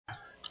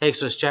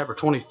Exodus chapter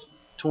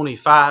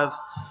 25,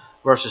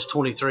 verses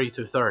 23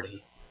 through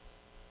 30.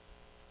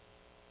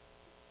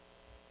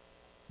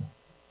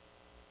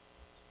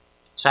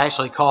 It's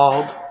actually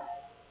called,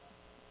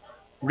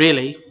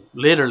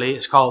 literally,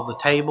 it's called the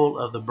table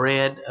of the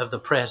bread of the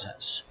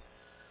presence.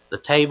 The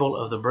table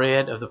of the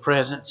bread of the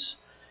presence.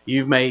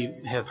 You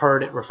may have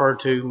heard it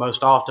referred to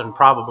most often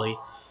probably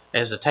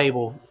as the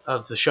table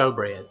of the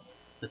showbread.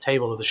 The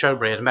table of the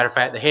showbread. As a matter of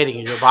fact, the heading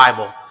in your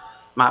Bible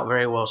might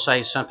very well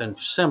say something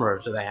similar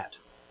to that.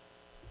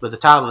 But the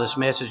title of this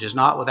message is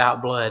Not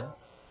Without Blood,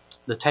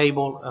 the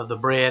table of the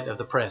bread of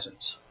the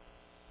presence.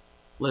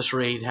 Let's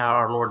read how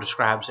our Lord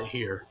describes it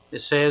here.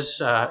 It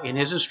says in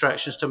His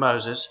instructions to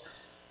Moses,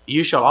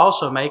 "You shall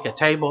also make a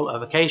table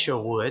of acacia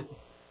wood.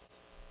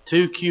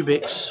 2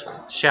 cubits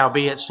shall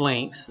be its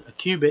length, a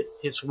cubit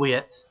its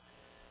width,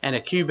 and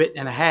a cubit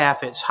and a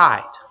half its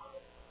height.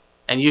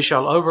 And you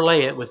shall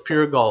overlay it with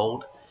pure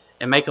gold,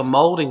 and make a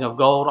molding of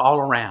gold all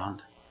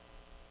around.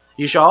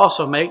 You shall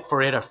also make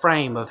for it a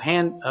frame of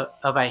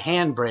a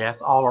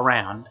handbreadth all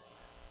around.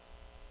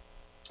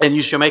 And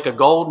you shall make a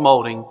gold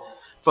molding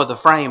for the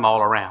frame all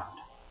around.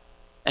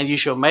 And you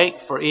shall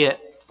make for it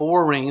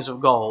 4 rings of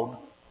gold,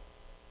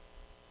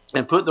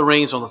 and put the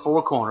rings on the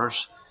 4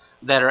 corners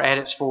that are at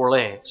its 4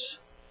 legs.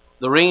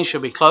 The rings shall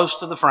be close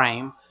to the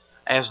frame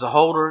as the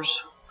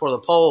holders for the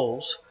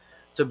poles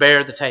to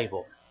bear the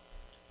table.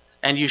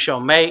 And you shall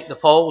make the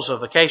poles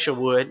of acacia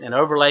wood and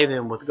overlay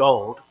them with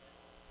gold,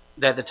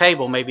 that the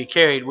table may be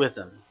carried with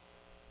them.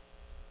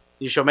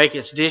 You shall make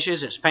its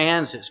dishes, its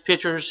pans, its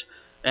pitchers,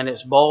 and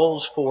its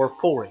bowls for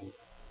pouring.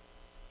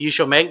 You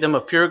shall make them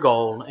of pure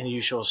gold, and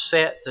you shall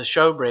set the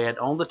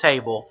showbread on the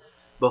table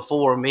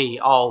before me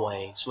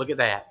always." Look at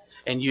that.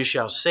 "And you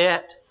shall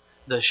set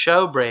the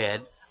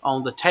showbread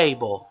on the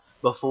table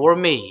before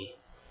me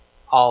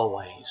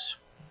always."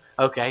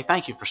 Okay,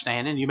 thank you for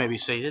standing. You may be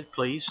seated,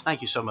 please.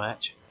 Thank you so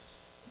much.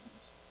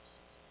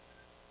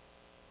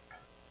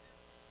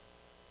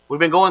 We've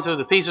been going through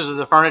the pieces of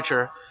the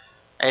furniture,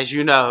 as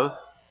you know.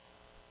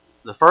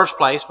 The first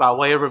place, by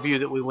way of review,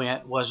 that we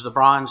went was the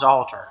bronze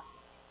altar.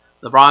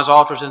 The bronze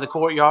altar is in the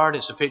courtyard.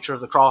 It's a picture of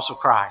the cross of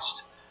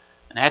Christ.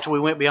 And after we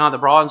went beyond the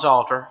bronze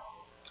altar,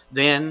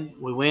 then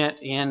we went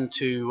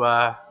into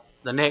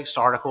the next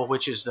article,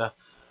 which is the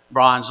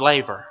bronze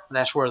laver.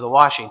 That's where the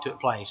washing took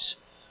place.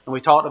 And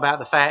we talked about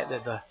the fact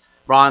that the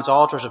bronze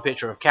altar is a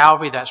picture of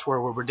Calvary. That's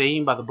where we're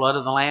redeemed by the blood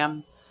of the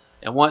Lamb.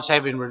 And once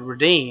having been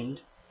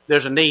redeemed,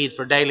 there's a need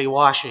for daily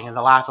washing in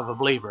the life of a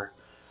believer.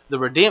 The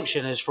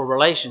redemption is for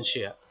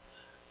relationship.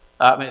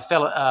 But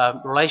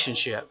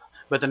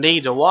the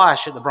need to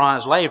wash at the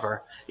bronze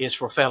laver is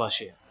for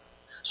fellowship.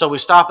 So we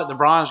stop at the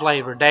bronze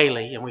laver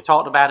daily, and we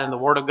talked about in the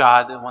Word of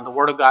God that when the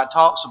Word of God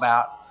talks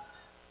about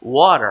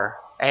water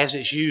as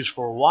it's used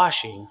for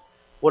washing,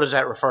 what does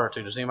that refer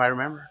to? Does anybody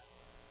remember?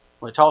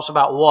 When it talks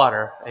about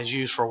water as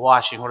used for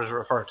washing, what does it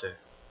refer to?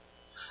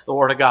 The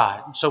Word of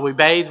God. So we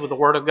bathe with the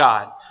Word of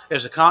God.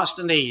 There's a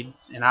constant need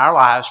in our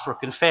lives for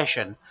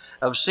confession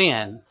of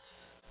sin.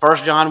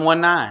 1 John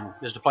 1:9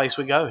 is the place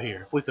we go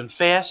here. We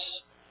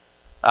confess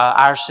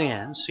our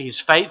sins. He's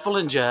faithful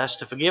and just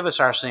to forgive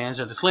us our sins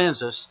and to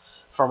cleanse us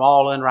from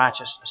all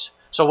unrighteousness.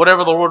 So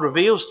whatever the Lord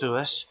reveals to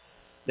us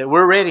that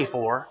we're ready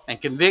for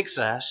and convicts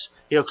us,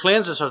 He'll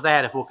cleanse us of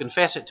that if we'll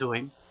confess it to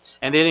Him.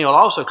 And then He'll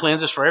also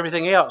cleanse us for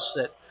everything else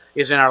that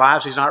is in our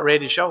lives He's not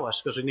ready to show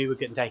us because we knew we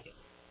couldn't take it.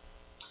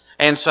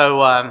 And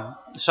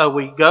so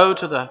we go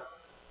to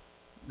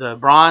the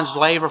bronze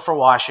laver for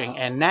washing,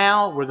 and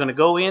now we're going to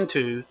go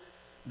into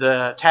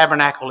the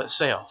tabernacle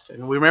itself.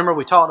 And we remember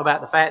we talked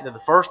about the fact that the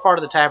first part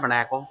of the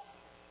tabernacle,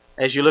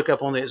 as you look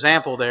up on the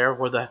example there,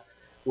 where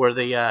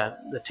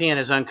the tent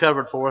is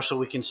uncovered for us so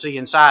we can see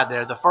inside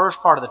there, the first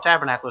part of the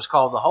tabernacle is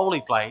called the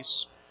holy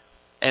place.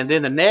 And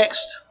then the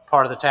next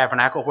part of the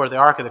tabernacle, where the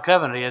Ark of the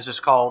Covenant is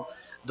called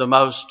the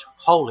most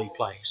holy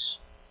place.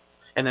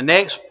 And the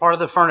next part of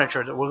the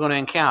furniture that we're going to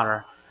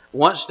encounter,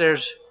 once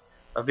there's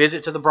a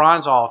visit to the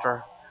bronze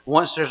altar,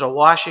 once there's a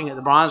washing at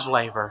the bronze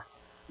laver,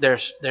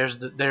 there's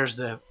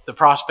the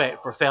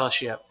prospect for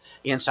fellowship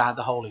inside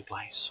the holy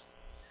place.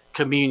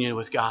 Communion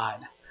with God.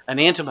 An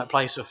intimate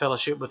place of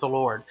fellowship with the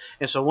Lord.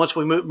 And so once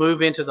we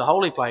move into the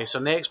holy place, the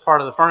next part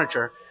of the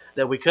furniture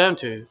that we come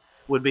to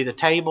would be the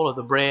table of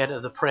the bread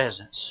of the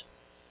presence.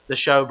 The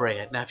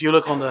showbread. Now if you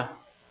look on the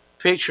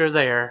picture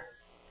there,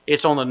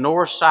 it's on the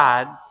north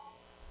side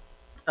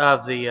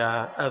of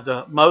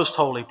the most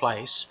holy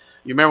place.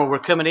 You remember we're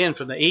coming in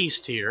from the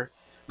east here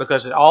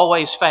because it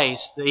always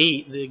faced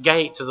the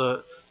gate to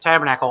the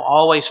tabernacle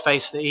always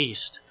faced the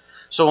east.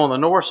 So on the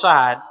north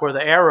side, where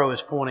the arrow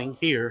is pointing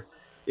here,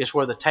 is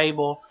where the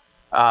table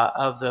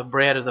of the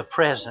bread of the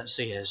presence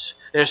is.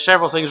 There's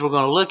several things we're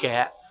going to look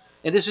at,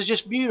 and this is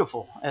just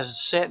beautiful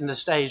as setting the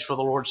stage for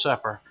the Lord's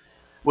Supper.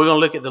 We're going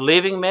to look at the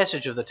living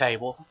message of the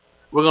table.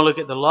 We're going to look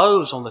at the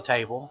loaves on the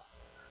table.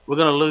 We're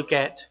going to look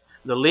at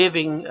the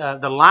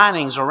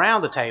linings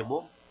around the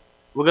table.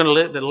 We're going to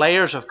look at the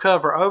layers of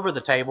cover over the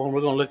table, and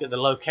we're going to look at the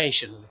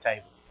location of the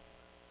table.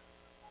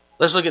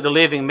 Let's look at the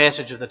living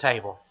message of the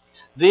table.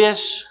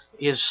 This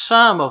is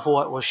some of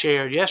what was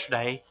shared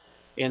yesterday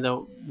in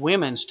the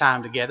women's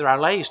time together, our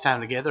ladies' time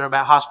together,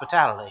 about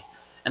hospitality.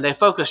 And they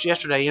focused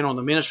yesterday in on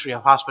the ministry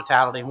of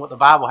hospitality and what the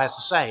Bible has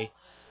to say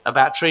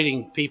about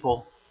treating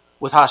people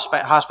with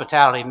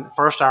hospitality.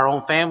 First our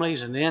own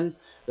families, and then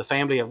the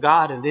family of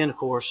God, and then, of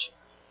course,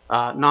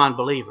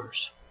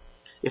 non-believers.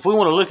 If we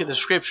want to look at the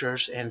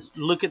Scriptures and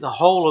look at the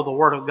whole of the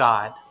Word of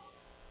God,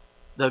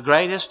 the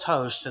greatest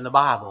host in the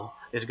Bible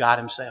is God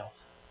Himself.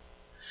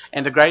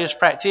 And the greatest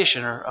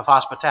practitioner of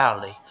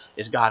hospitality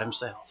is God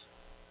Himself.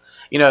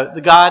 You know,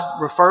 the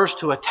God refers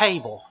to a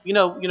table. You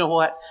know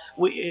what?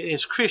 We,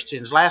 as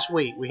Christians, last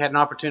week we had an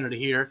opportunity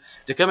here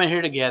to come in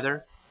here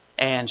together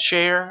and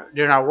share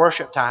during our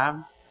worship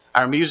time,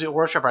 our music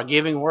worship, our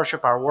giving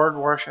worship, our word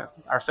worship,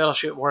 our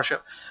fellowship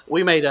worship.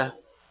 We made a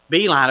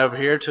beeline over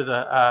here to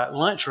the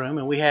lunchroom,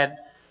 and we had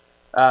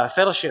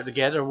fellowship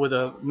together with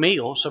a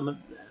meal,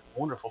 some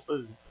wonderful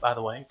food, by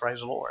the way. Praise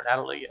the Lord.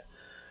 Hallelujah.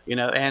 You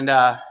know, and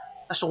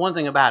that's the one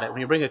thing about it.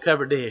 When you bring a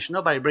covered dish,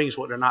 nobody brings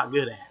what they're not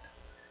good at.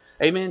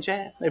 Amen,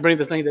 Chad? They bring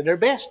the thing that they're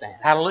best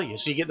at. Hallelujah.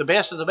 So you get the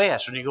best of the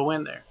best when you go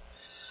in there.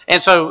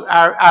 And so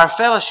our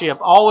fellowship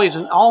always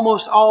and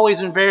almost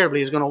always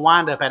invariably is going to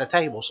wind up at a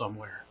table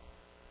somewhere.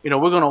 You know,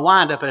 we're going to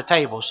wind up at a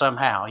table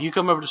somehow. You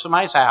come over to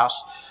somebody's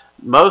house,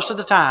 most of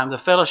the time the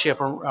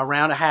fellowship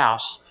around a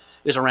house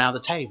is around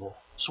the table.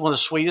 It's one of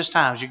the sweetest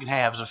times you can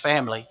have as a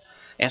family,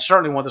 and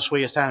certainly one of the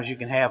sweetest times you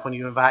can have when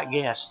you invite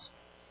guests.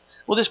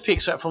 Well, this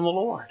picks up from the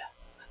Lord.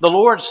 The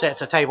Lord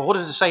sets a table. What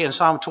does it say in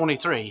Psalm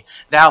 23?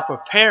 Thou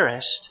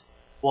preparest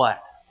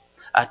what?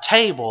 A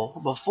table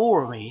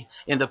before me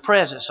in the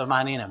presence of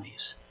mine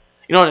enemies.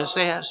 You know what it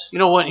says? You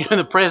know what? You're in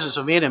the presence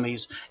of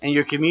enemies and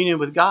you're communion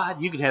with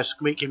God. You can have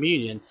sweet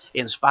communion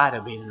in spite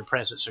of being in the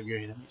presence of your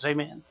enemies.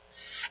 Amen.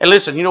 And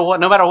listen, you know what?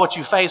 No matter what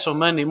you face on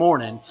Monday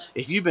morning,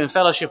 if you've been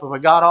fellowshipping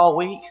with God all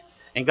week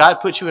and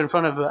God puts you in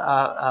front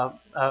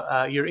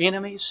of your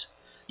enemies,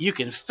 you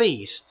can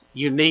feast.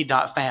 You need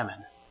not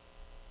famine.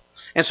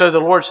 And so the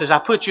Lord says,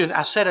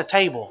 I set a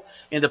table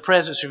in the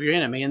presence of your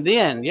enemy. And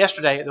then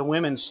yesterday at the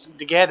women's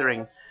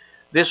gathering,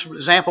 this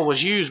example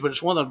was used, but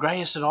it's one of the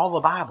greatest in all the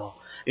Bible.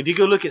 If you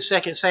go look at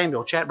 2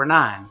 Samuel chapter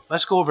 9,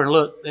 let's go over and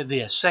look at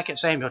this. 2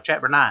 Samuel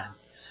chapter 9.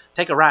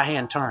 Take a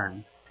right-hand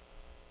turn,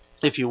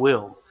 if you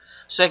will.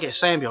 2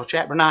 Samuel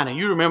chapter 9, and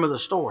you remember the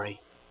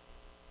story.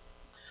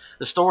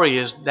 The story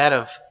is that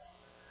of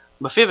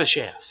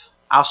Mephibosheth.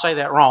 I'll say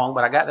that wrong,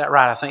 but I got that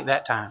right, I think,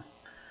 that time.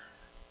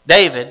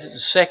 David, the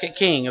second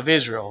king of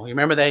Israel. You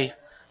remember they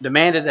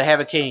demanded to have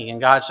a king, and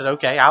God said,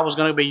 okay, I was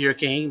going to be your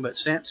king, but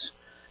since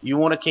you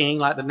want a king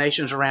like the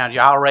nations around you,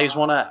 I'll raise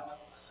one up.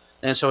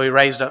 And so he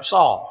raised up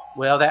Saul.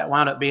 Well, that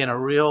wound up being a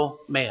real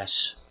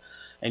mess.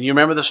 And you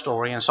remember the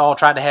story. And Saul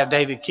tried to have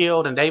David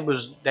killed, and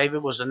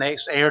David was the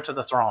next heir to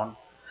the throne.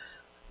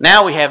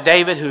 Now we have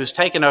David who's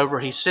taken over.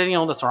 He's sitting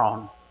on the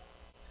throne.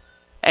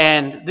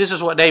 And this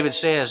is what David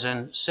says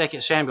in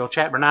 2 Samuel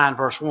chapter 9,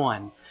 verse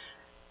 1.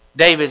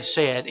 David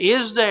said,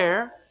 is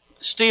there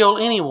still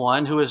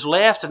anyone who is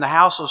left in the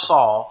house of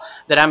Saul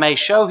that I may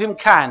show him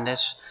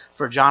kindness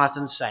for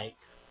Jonathan's sake?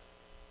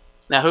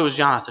 Now, who was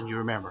Jonathan, you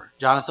remember?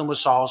 Jonathan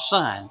was Saul's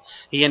son.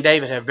 He and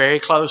David had a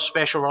very close,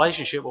 special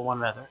relationship with one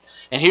another.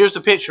 And here's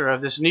the picture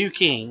of this new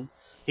king.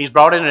 He's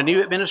brought in a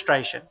new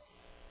administration.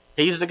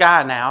 He's the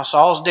guy now.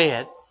 Saul's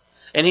dead.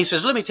 And he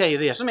says, let me tell you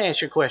this. Let me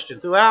ask you a question.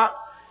 Throughout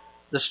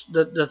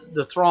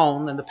the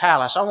throne and the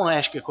palace, I want to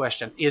ask you a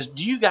question.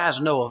 Do you guys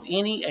know of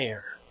any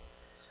heir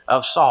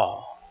of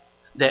Saul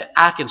that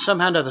I can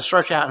somehow or another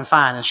search out and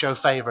find and show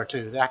favor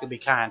to, that I could be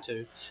kind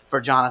to for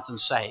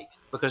Jonathan's sake?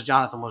 Because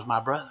Jonathan was my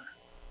brother.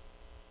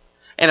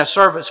 And a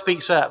servant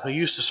speaks up who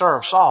used to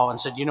serve Saul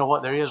and said, you know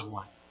what, there is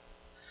one.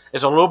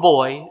 There's a little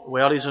boy,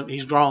 well,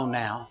 he's grown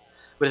now,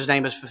 but his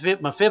name is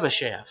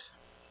Mephibosheth.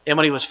 And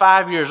when he was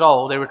 5 years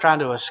old, they were trying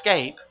to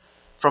escape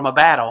from a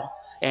battle,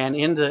 and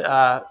in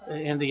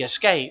the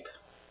escape,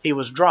 he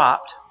was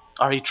dropped,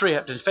 or he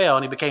tripped and fell,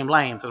 and he became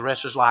lame for the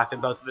rest of his life in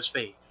both of his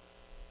feet.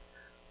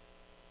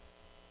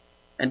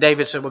 And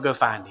David said, well, go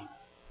find him.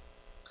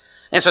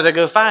 And so they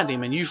go find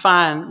him, and you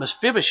find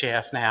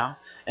Mephibosheth now,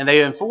 and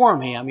they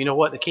inform him, you know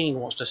what, the king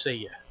wants to see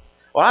you.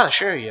 Well, I'll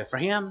assure you, for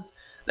him,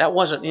 that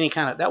wasn't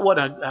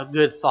a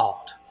good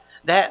thought.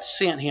 That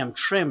sent him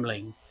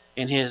trembling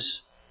in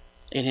his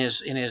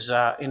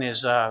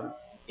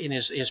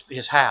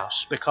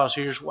house, because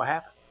here's what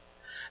happened.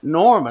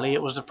 Normally,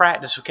 it was the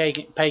practice of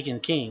pagan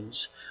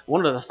kings.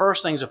 One of the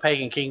first things a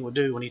pagan king would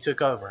do when he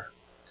took over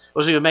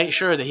was he would make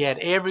sure that he had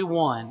every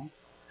one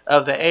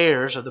of the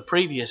heirs of the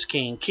previous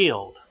king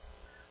killed,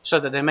 so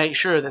that they make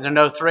sure that there's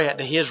no threat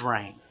to his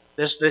reign.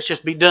 Let's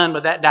just be done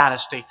with that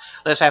dynasty.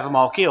 Let's have them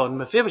all killed. And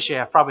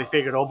Mephibosheth probably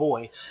figured, oh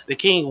boy, the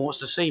king wants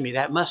to see me.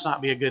 That must not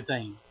be a good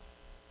thing.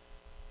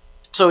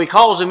 So he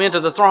calls him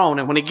into the throne,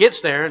 and when he gets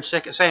there in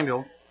 2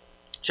 Samuel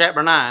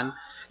chapter 9,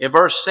 in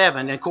verse 7,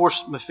 and of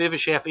course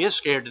Mephibosheth is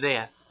scared to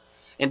death.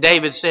 And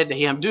David said to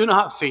him, do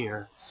not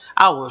fear.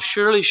 I will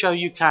surely show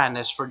you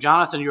kindness for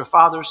Jonathan your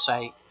father's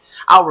sake.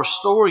 I'll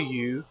restore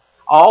you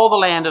all the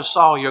land of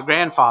Saul your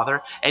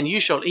grandfather, and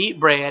you shall eat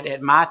bread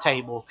at my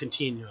table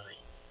continually.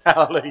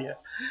 Hallelujah.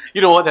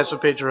 You know what that's a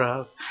picture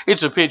of?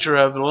 It's a picture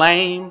of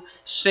lame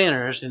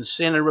sinners in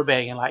sin and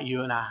rebellion like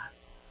you and I.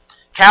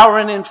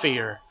 Cowering in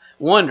fear,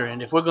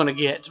 wondering if we're going to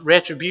get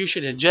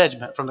retribution and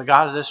judgment from the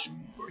God of this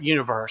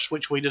universe,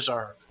 which we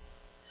deserve.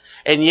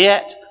 And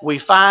yet, we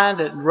find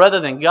that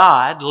rather than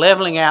God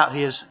leveling out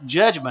His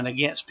judgment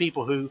against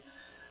people who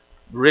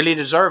really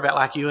deserve it,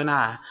 like you and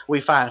I,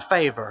 we find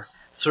favor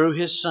through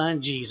His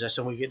Son Jesus,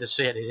 and we get to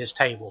sit at His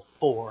table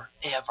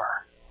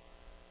forever.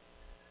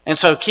 And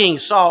so King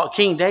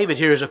David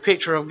here is a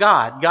picture of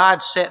God.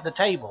 God set the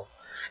table.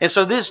 And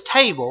so this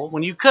table,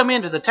 when you come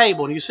into the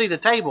table and you see the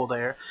table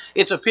there,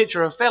 it's a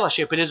picture of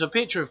fellowship. It is a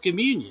picture of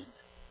communion.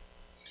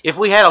 If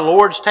we had a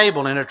Lord's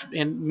table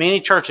in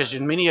many churches,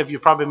 and many of you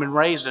have probably been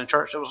raised in a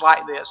church that was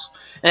like this,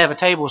 they have a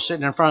table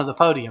sitting in front of the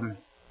podium.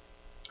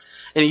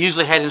 And it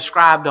usually had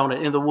inscribed on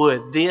it in the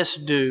wood, "This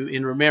do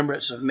in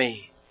remembrance of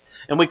me."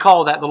 And we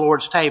call that the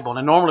Lord's table.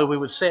 And normally we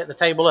would set the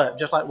table up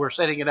just like we're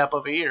setting it up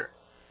over here.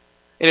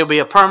 And it'll be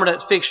a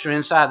permanent fixture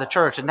inside the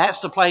church. And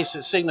that's the place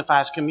that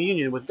signifies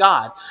communion with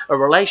God, a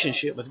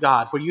relationship with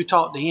God, where you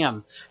talk to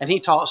Him and He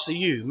talks to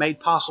you,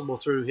 made possible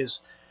through His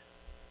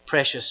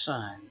precious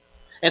Son.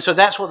 And so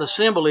that's what the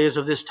symbol is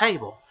of this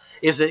table,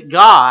 is that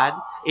God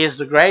is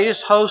the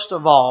greatest host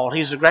of all.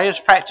 He's the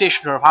greatest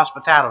practitioner of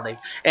hospitality.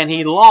 And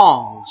He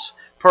longs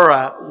for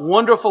a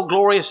wonderful,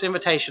 glorious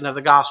invitation of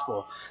the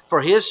gospel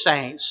for His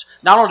saints,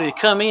 not only to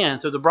come in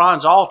through the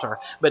bronze altar,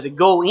 but to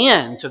go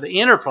into the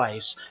inner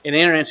place and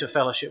enter into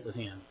fellowship with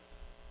Him.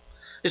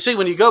 You see,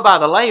 when you go by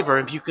the laver,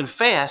 if you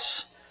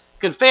confess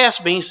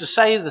means to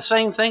say the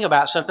same thing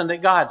about something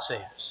that God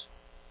says.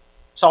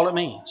 That's all it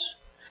means.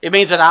 It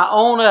means that I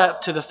own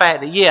up to the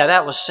fact that, yeah,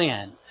 that was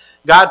sin.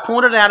 God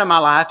pointed it out in my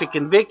life. It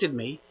convicted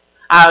me.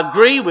 I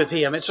agree with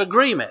Him. It's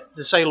agreement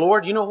to say,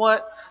 Lord, you know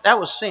what? That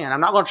was sin.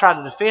 I'm not going to try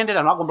to defend it.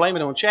 I'm not going to blame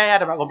it on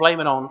Chad. I'm not going to blame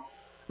it on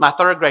my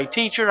third grade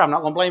teacher. I'm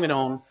not going to blame it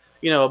on,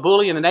 a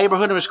bully in the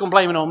neighborhood. I'm just going to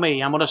blame it on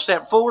me. I'm going to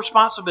accept full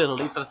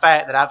responsibility for the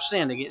fact that I've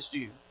sinned against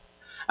you.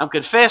 I'm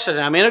confessing it.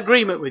 I'm in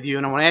agreement with you,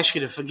 and I want to ask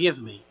you to forgive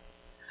me.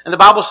 And the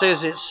Bible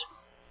says it's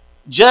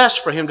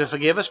just for Him to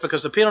forgive us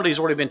because the penalty's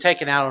already been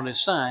taken out on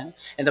His Son.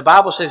 And the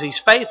Bible says He's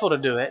faithful to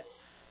do it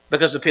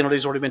because the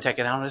penalty's already been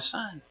taken out on His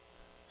Son.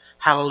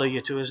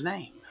 Hallelujah to His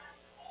name.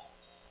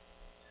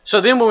 So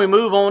then when we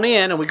move on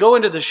in and we go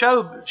into the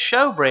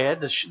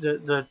showbread,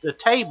 the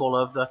table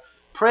of the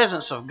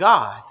presence of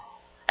God,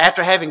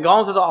 after having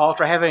gone to the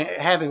altar,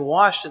 having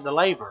washed at the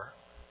laver,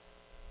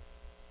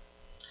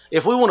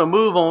 if we want to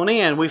move on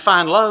in, we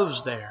find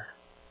loaves there.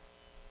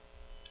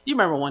 You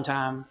remember one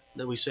time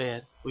that we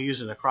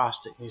used an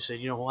acrostic, and we said,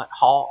 you know what,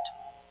 halt.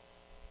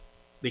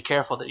 Be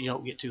careful that you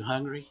don't get too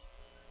hungry,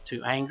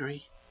 too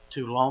angry,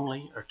 too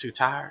lonely, or too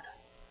tired.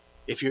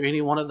 If you're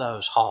any one of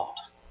those, halt.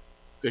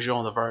 Because you're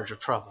on the verge of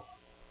trouble.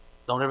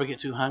 Don't ever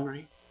get too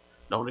hungry.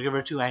 Don't ever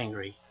get too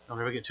angry.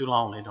 Don't ever get too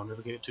lonely. Don't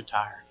ever get too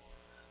tired.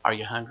 Are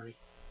you hungry?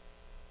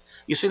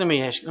 You see, let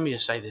me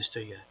just say this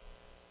to you.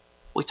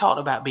 We talked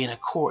about being a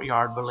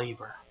courtyard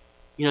believer.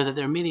 You know that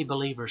there are many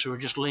believers who are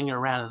just lingering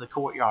around in the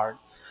courtyard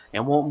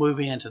and won't move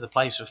into the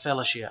place of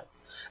fellowship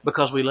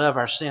because we love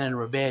our sin and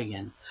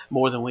rebellion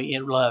more than we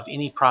love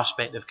any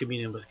prospect of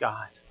communion with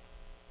God.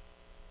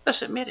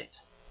 Let's admit it.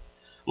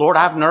 Lord,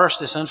 I've nursed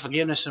this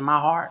unforgiveness in my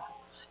heart.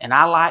 And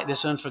I like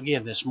this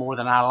unforgiveness more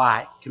than I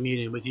like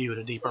communion with you at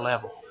a deeper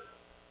level.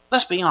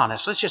 Let's be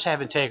honest. Let's just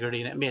have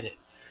integrity and admit it.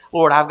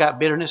 Lord, I've got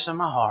bitterness in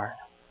my heart.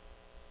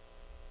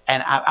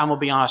 And I'm going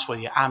to be honest with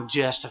you. I'm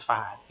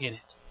justified in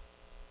it.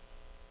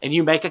 And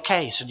you make a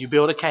case and you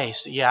build a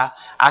case that, yeah,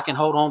 I can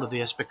hold on to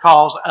this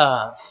because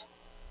of.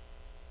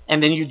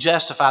 And then you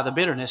justify the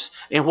bitterness.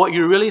 And what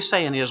you're really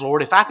saying is,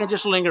 Lord, if I can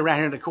just linger around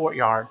here in the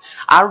courtyard,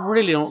 I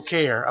really don't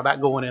care about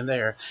going in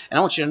there. And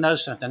I want you to know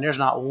something. There's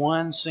not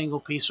one single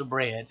piece of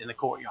bread in the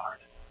courtyard.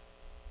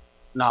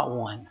 Not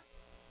one. And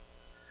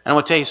I'm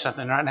going to tell you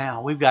something right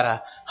now. We've got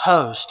a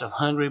host of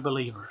hungry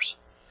believers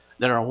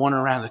that are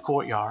wandering around the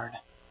courtyard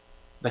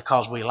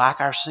because we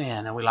like our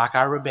sin and we like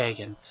our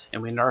rebellion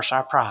and we nurse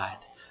our pride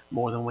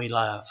more than we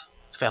love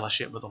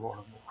fellowship with the Lord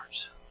of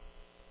Lords.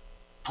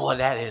 Boy,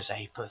 that is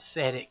a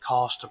pathetic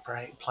cost to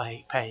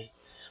pay.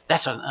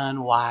 That's an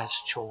unwise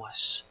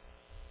choice.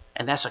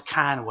 And that's a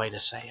kind way to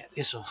say it.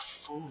 It's a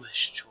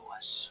foolish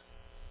choice.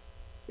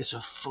 It's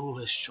a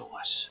foolish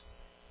choice.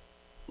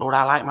 Lord,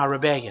 I like my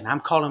rebellion.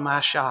 I'm calling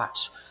my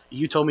shots.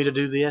 You told me to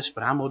do this,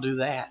 but I'm going to do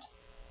that.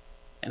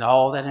 And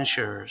all that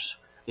ensures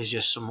is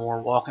just some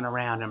more walking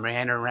around and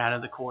meandering around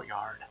in the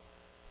courtyard.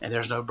 And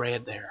there's no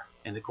bread there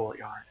in the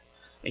courtyard.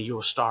 And you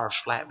will starve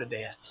slap to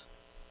death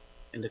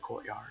in the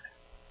courtyard.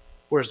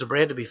 Where's the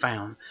bread to be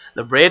found?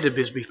 The bread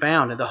is to be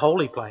found in the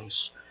holy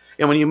place.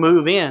 And when you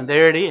move in,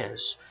 there it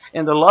is.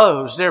 And the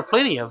loaves, there are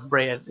plenty of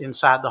bread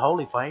inside the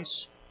holy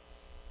place.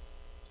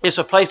 It's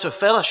a place of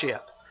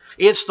fellowship.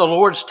 It's the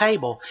Lord's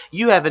table.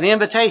 You have an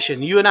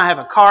invitation. You and I have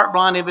a carte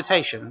blanche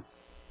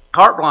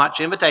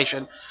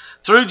invitation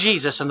through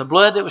Jesus and the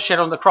blood that was shed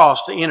on the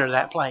cross to enter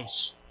that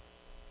place.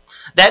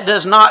 That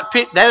is not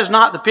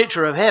the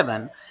picture of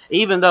heaven,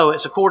 even though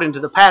it's according to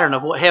the pattern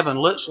of what heaven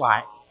looks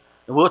like.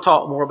 And we'll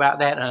talk more about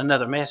that in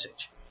another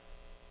message.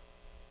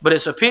 But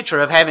it's a picture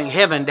of having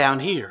heaven down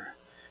here.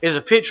 It's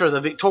a picture of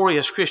the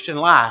victorious Christian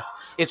life.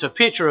 It's a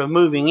picture of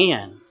moving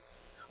in.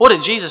 What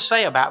did Jesus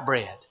say about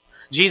bread?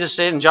 Jesus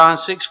said in John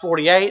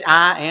 6:48,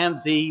 I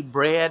am the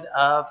bread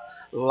of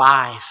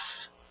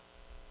life.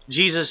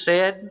 Jesus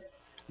said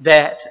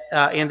that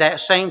in that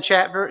same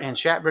chapter, in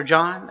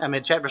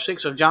chapter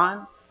 6 of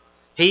John,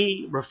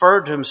 he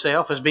referred to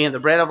himself as being the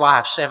bread of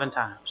life 7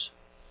 times.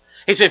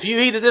 He said, if you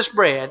eat of this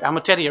bread, I'm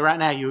going to tell you right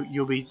now,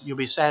 you'll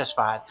be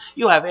satisfied.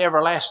 You'll have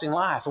everlasting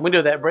life. And when we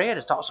do that bread,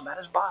 it talks about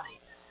his body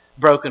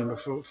broken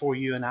for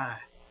you and I.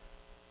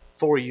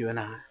 For you and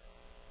I.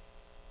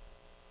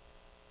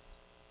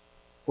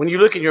 When you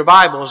look in your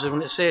Bibles, and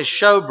when it says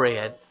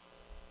showbread,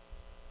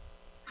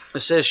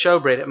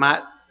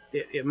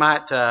 it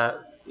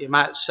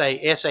might say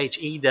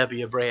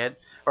S-H-E-W bread,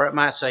 or it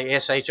might say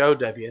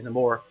S-H-O-W in the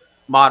more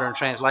modern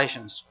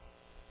translations.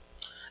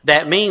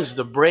 That means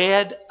the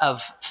bread of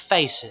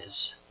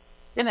faces.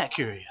 Isn't that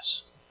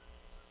curious?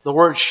 The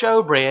word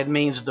showbread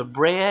means the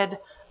bread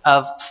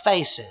of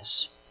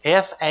faces.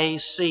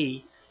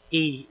 F-A-C-E-S.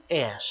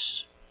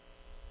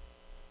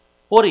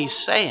 What he's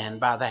saying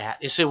by that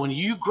is that when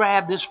you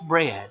grab this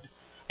bread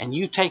and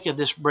you take of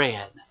this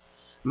bread,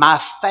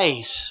 my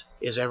face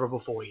is ever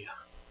before you.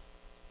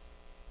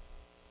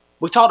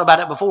 We talked about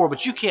it before,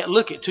 but you can't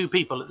look at 2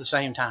 people at the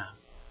same time.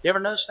 You ever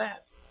notice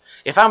that?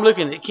 If I'm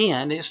looking at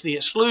Ken, it's the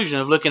exclusion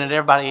of looking at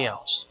everybody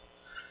else.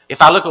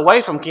 If I look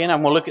away from Ken,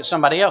 I'm going to look at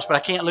somebody else, but I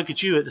can't look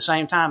at you at the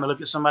same time and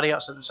look at somebody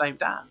else at the same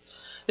time.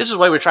 This is the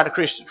way we try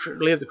to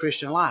live the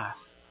Christian life.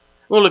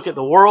 We'll look at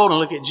the world and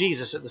look at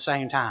Jesus at the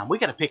same time. We've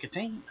got to pick a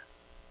team.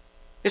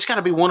 It's got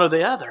to be one or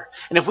the other.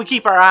 And if we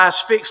keep our eyes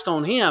fixed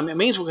on Him, it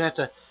means we're going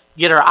to have to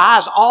get our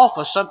eyes off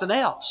of something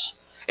else.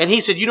 And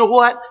He said, you know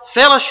what?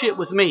 Fellowship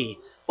with me.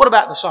 What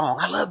about the song?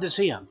 I love this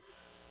hymn.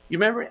 You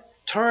remember it?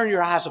 Turn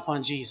your eyes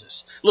upon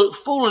Jesus. Look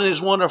full in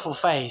His wonderful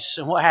face.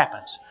 And what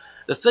happens?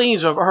 The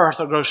things of earth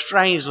will grow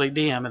strangely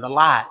dim in the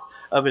light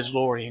of His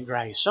glory and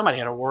grace. Somebody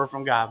had a word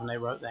from God when they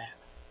wrote that.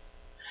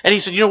 And He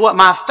said, you know what?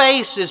 My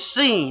face is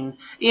seen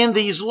in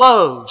these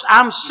loaves.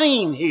 I'm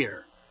seen here.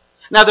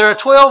 Now, there are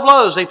 12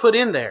 loaves they put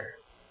in there.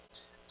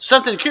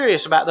 Something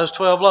curious about those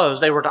 12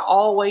 loaves. They were to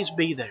always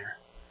be there.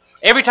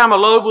 Every time a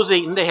loaf was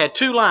eaten, they had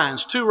 2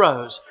 lines, 2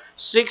 rows.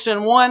 6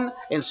 in one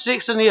and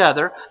 6 in the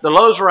other. The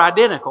loaves were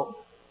identical.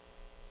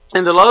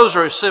 And the loaves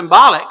are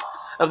symbolic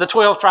of the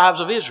 12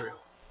 tribes of Israel.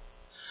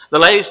 The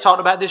ladies talked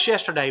about this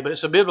yesterday, but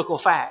it's a biblical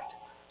fact.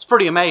 It's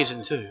pretty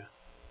amazing too.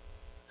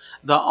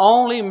 The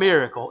only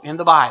miracle in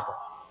the Bible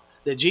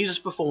that Jesus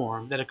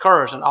performed that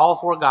occurs in all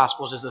 4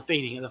 Gospels is the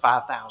feeding of the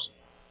 5,000.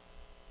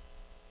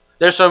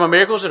 There's some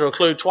miracles that are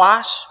included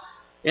twice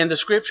in the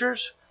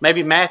Scriptures.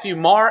 Maybe Matthew,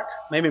 Mark.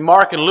 Maybe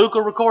Mark and Luke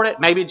will record it.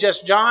 Maybe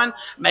just John.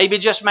 Maybe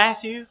just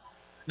Matthew.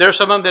 There's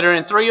some of them that are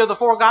in 3 of the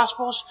 4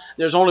 Gospels.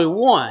 There's only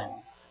one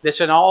that's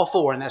in all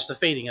 4, and that's the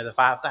feeding of the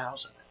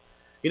 5,000.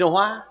 You know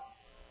why?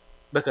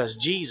 Because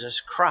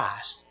Jesus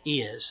Christ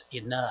is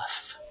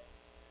enough.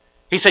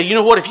 He said, you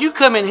know what? If you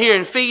come in here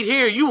and feed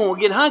here, you won't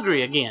get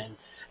hungry again.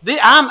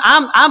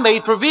 I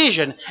made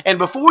provision. And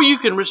before you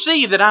can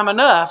receive that I'm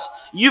enough,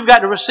 you've got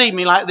to receive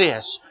me like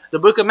this. The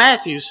book of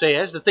Matthew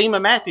says, the theme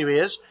of Matthew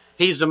is,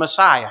 He's the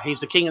Messiah. He's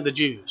the King of the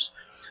Jews.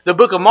 The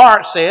book of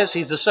Mark says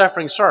He's the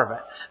suffering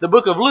servant. The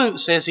book of Luke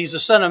says He's the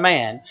Son of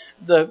Man,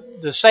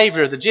 the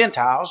Savior of the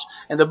Gentiles.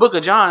 And the book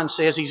of John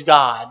says He's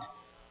God.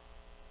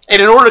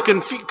 And in order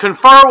to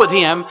confer with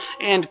Him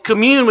and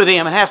commune with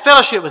Him and have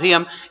fellowship with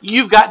Him,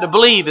 you've got to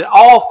believe that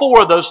all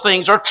 4 of those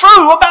things are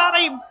true about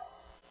Him.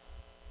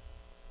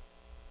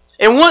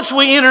 And once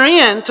we enter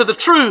into the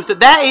truth that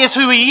that is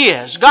who He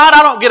is, God,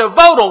 I don't get a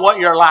vote on what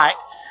you're like.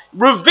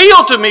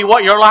 Reveal to me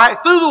what you're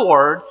like through the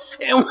Word.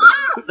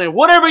 And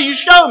whatever you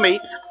show me,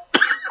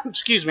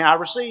 I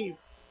receive.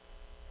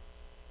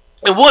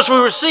 And once we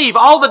receive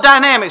all the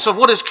dynamics of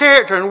what His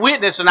character and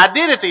witness and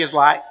identity is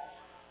like,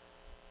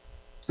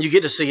 you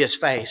get to see His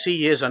face.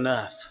 He is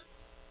enough.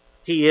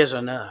 He is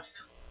enough.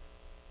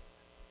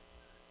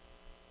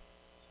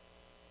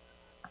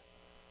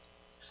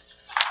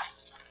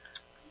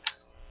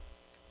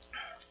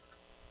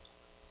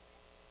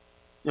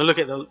 Now look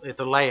at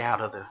the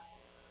layout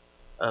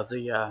of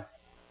the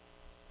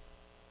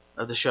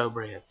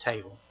showbread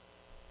table.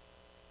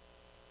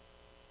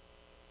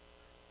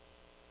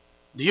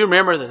 Do you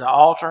remember that the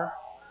altar,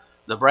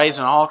 the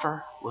brazen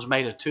altar, was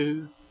made of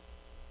 2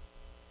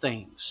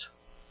 things?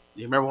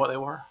 Do you remember what they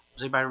were?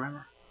 Does anybody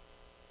remember?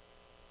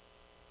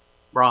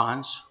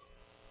 Bronze,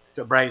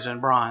 the brazen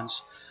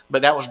bronze,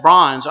 but that was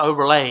bronze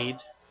overlaid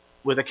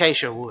with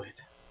acacia wood.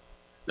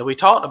 Now, we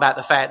talked about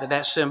the fact that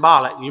that's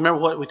symbolic. You remember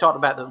what we talked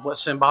about,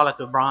 what's symbolic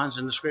of bronze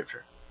in the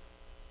Scripture?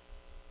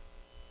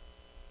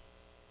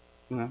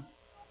 And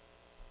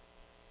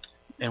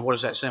what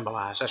does that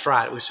symbolize? That's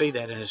right, we see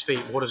that in His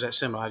feet. What does that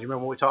symbolize? You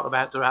remember what we talked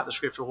about throughout the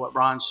Scripture, what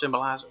bronze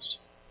symbolizes?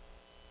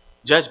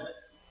 Judgment.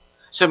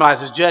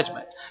 Symbolizes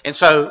judgment. And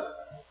so,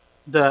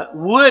 the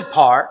wood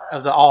part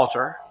of the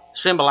altar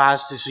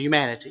symbolized his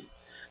humanity.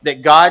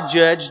 That God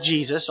judged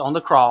Jesus on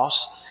the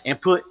cross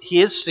and put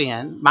his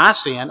sin, my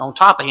sin, on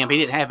top of him. He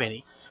didn't have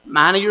any.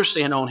 Mine and your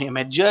sin on him,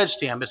 and judged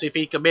him as if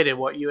he committed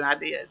what you and I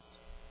did.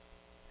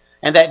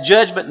 And that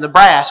judgment and the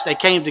brass, they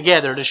came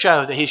together to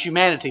show that his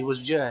humanity was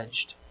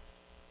judged.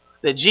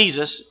 That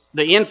Jesus,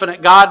 the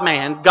infinite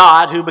God-man,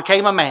 God who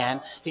became a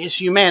man, his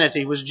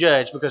humanity was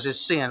judged because his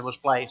sin was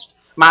placed,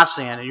 my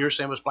sin and your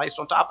sin was placed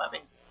on top of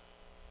him.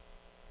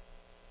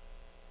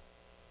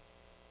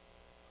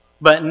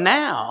 But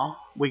now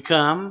we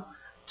come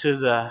to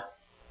the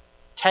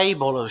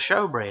table of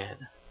showbread,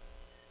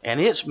 and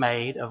it's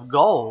made of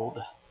gold.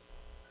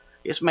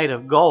 It's made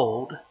of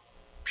gold,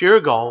 pure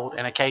gold,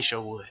 and acacia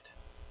wood.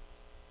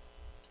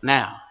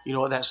 Now, you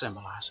know what that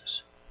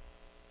symbolizes?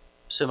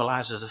 It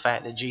symbolizes the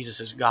fact that Jesus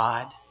is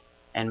God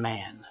and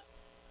man.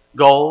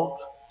 Gold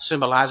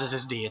symbolizes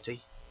his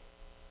deity.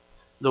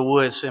 The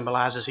wood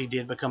symbolizes he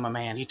did become a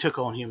man. He took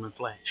on human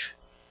flesh.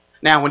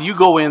 Now, when you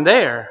go in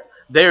there,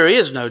 there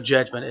is no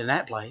judgment in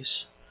that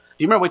place.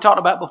 Do you remember we talked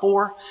about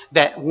before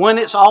that when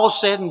it's all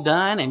said and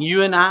done and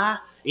you and I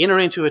enter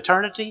into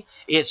eternity,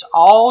 it's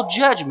all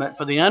judgment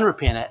for the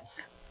unrepentant,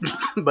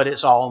 but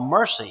it's all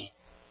mercy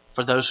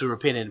for those who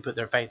repented and put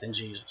their faith in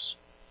Jesus.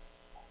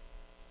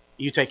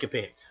 You take a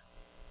pick.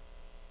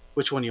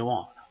 Which one you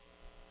want?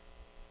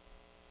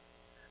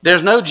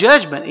 There's no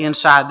judgment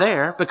inside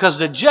there because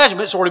the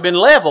judgment's already been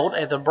leveled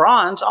at the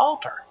bronze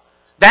altar.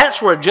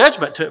 That's where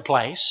judgment took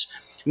place.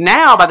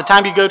 Now, by the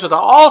time you go to the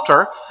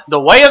altar, the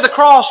way of the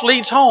cross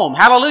leads home.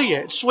 Hallelujah.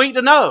 It's sweet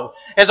to know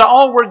as I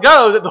onward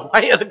go that the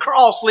way of the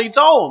cross leads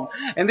home.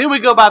 And then we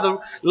go by the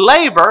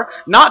laver,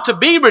 not to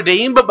be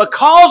redeemed, but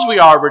because we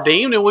are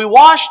redeemed and we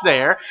wash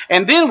there.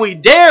 And then we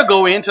dare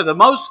go into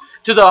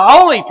to the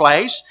holy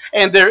place.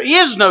 And there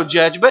is no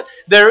judgment.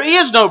 There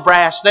is no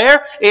brass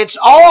there. It's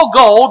all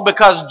gold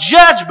because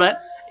judgment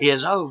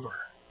is over.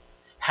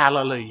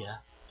 Hallelujah.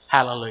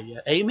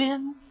 Hallelujah.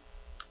 Amen.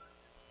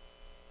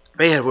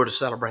 Man, we're to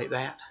celebrate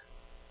that.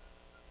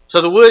 So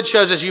the wood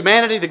shows his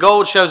humanity, the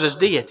gold shows his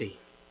deity.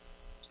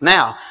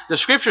 Now, the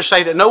scriptures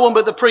say that no one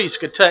but the priest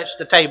could touch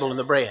the table and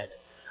the bread.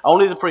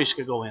 Only the priest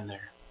could go in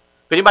there.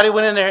 If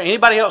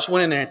anybody else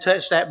went in there and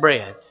touched that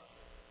bread,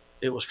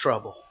 it was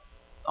trouble.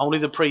 Only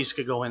the priest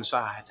could go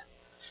inside.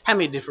 How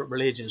many different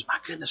religions, my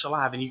goodness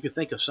alive, and you could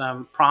think of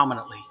some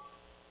prominently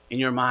in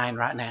your mind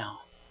right now,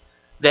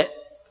 that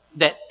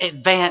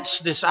advance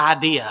this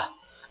idea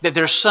that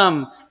there's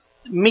some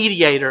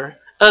mediator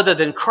other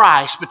than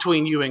Christ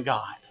between you and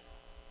God.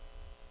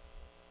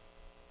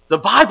 The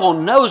Bible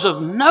knows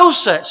of no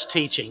such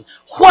teaching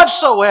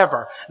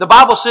whatsoever. The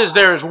Bible says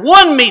there is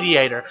one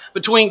mediator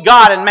between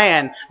God and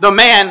man, the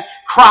man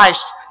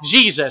Christ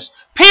Jesus.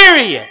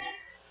 Period.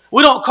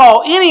 We don't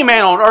call any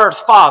man on earth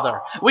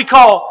Father. We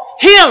call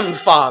Him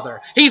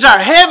Father. He's our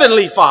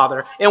heavenly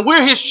Father, and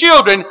we're His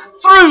children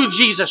through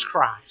Jesus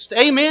Christ.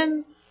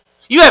 Amen?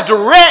 You have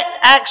direct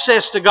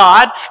access to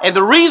God, and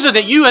the reason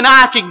that you and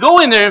I can go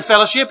in there in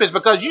fellowship is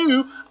because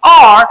you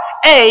are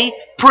a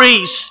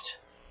priest.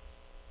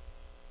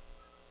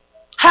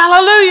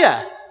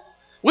 Hallelujah!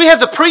 We have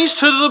the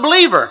priesthood of the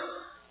believer.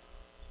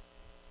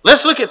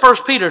 Let's look at 1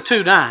 Peter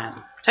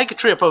 2:9. Take a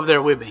trip over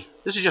there with me.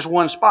 This is just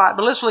one spot,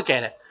 but let's look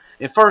at it.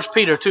 In 1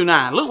 Peter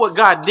 2:9, look what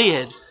God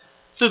did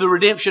through the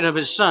redemption of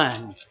His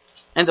Son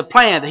and the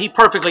plan that He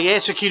perfectly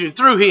executed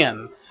through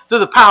Him, through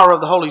the power of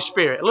the Holy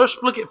Spirit. Let's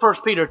look at 1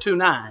 Peter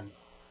 2:9.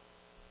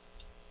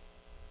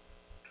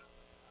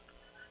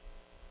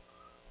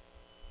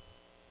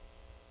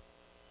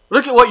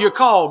 Look at what you're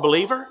called,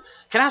 believer.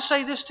 Can I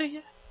say this to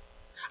you?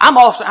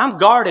 I'm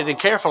guarded and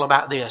careful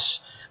about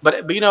this.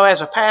 But you know,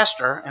 as a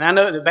pastor, and I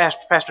know that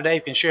Pastor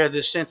Dave can share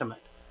this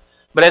sentiment,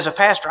 but as a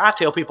pastor, I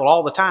tell people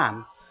all the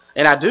time,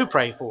 and I do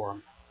pray for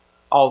them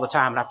all the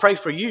time, and I pray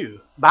for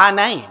you by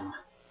name.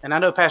 And I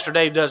know Pastor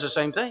Dave does the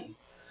same thing.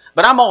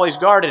 But I'm always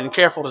guarded and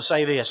careful to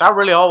say this. I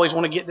really always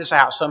want to get this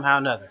out somehow or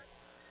another.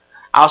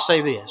 I'll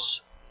say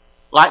this.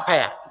 Like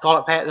Pat. I called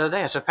it Pat the other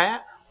day. I said,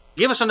 Pat,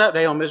 give us an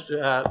update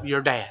on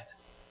your dad.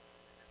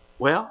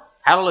 Well,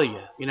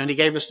 hallelujah. You know, and he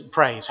gave us the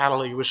praise.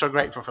 Hallelujah. We're so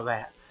grateful for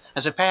that. I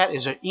said, Pat,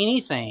 is there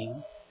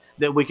anything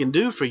that we can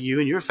do for you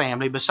and your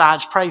family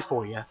besides pray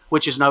for you,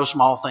 which is no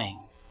small thing?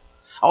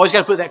 Always got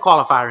to put that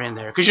qualifier in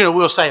there. Because, you know,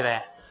 we'll say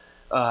that.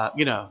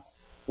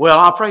 Well,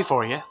 I'll pray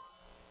for you.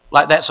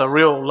 Like that's a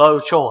real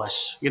low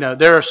choice. You know,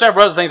 there are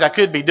several other things I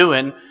could be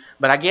doing,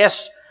 but I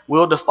guess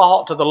we'll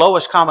default to the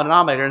lowest common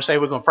denominator and say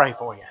we're going to pray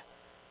for you.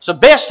 It's the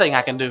best thing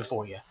I can do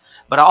for you.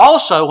 But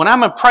also, when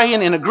I'm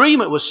praying in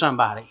agreement with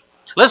somebody,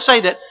 let's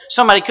say that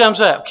somebody comes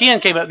up.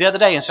 Ken came up the other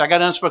day and said, I got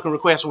an unspoken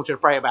request I want you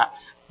to pray about.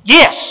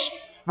 Yes,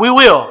 we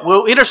will.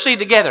 We'll intercede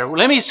together.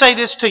 Let me say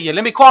this to you.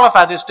 Let me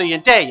qualify this to you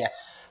and tell you.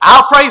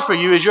 I'll pray for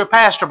you as your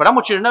pastor, but I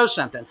want you to know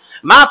something.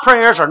 My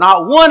prayers are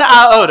not one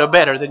iota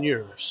better than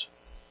yours.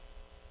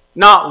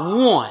 Not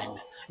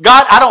one.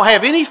 God, I don't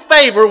have any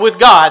favor with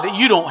God that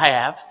you don't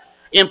have.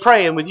 in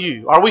praying with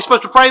you. Are we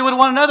supposed to pray with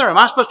one another? Am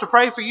I supposed to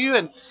pray for you?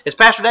 And is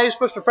Pastor Dave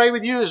supposed to pray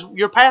with you as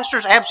your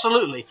pastors?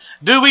 Absolutely.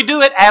 Do we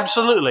do it?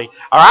 Absolutely.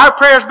 Are our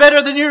prayers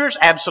better than yours?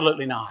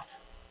 Absolutely not.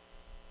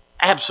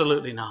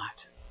 Absolutely not.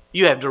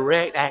 You have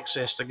direct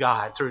access to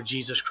God through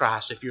Jesus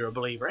Christ if you're a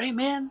believer.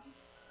 Amen.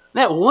 Isn't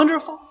that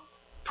wonderful?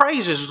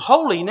 Praise His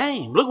holy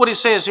name. Look what it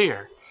says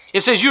here.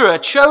 It says you're a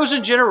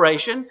chosen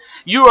generation.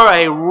 You are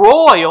a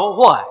royal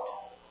what?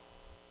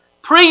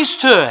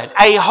 Priesthood,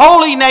 a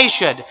holy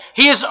nation,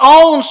 His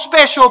own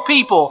special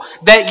people,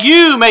 that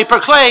you may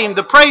proclaim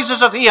the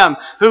praises of Him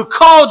who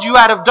called you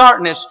out of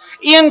darkness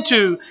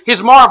into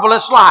His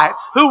marvelous light,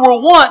 who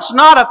were once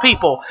not a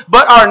people,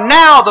 but are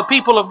now the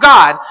people of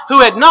God, who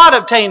had not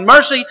obtained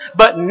mercy,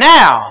 but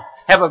now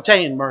have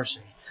obtained mercy.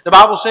 The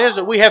Bible says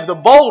that we have the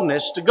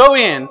boldness to go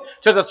in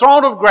to the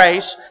throne of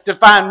grace to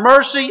find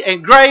mercy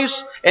and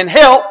grace and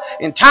help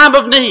in time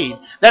of need.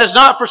 That is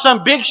not for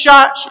some big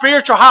shot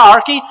spiritual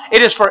hierarchy.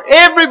 It is for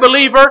every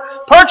believer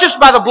purchased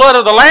by the blood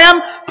of the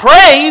Lamb.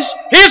 Praise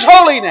His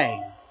holy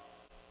name.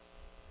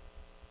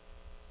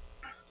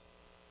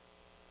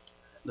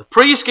 The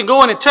priest can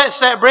go in and touch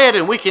that bread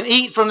and we can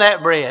eat from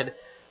that bread.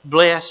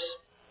 Bless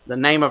the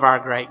name of our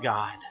great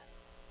God.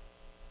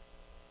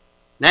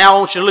 Now I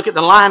want you to look at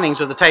the linings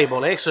of the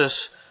table.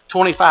 Exodus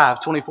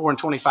 25, 24, and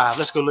 25.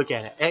 Let's go look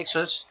at it.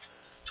 Exodus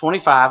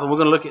 25, and we're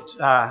going to look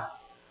at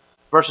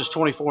verses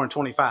 24 and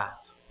 25.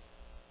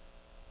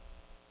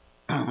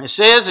 It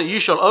says that you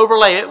shall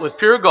overlay it with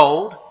pure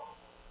gold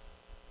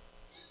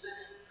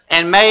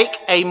and make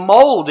a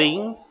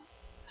molding,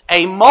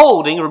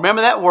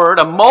 remember that word,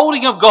 a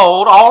molding of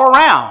gold all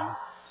around.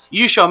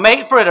 You shall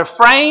make for it a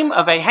frame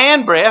of a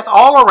handbreadth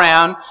all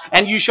around,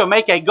 and you shall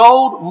make a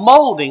gold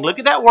molding. Look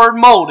at that word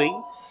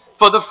molding.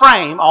 For the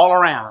frame all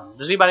around.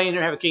 Does anybody in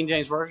here have a King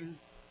James version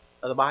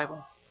of the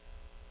Bible?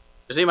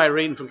 Is anybody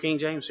reading from King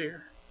James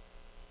here?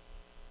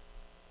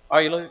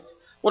 Are you, Luke?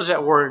 What is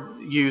that word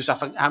used?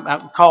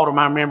 I called to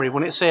my memory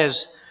when it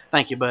says,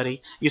 thank you,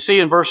 buddy. You see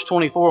in verse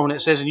 24 when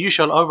it says, and you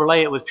shall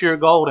overlay it with pure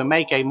gold and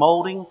make a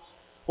molding.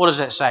 What does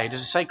that say?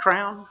 Does it say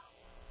crown?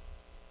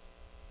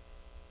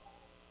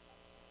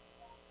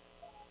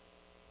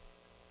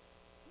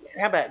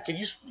 How about, can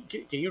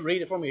you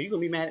read it for me? Are you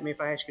going to be mad at me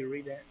if I ask you to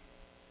read that?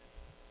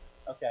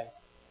 Okay.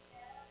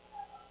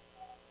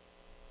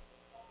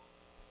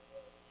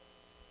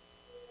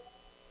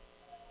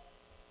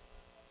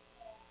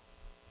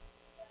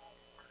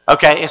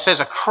 Okay, it says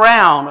a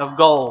crown of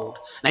gold.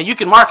 Now you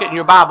can mark it in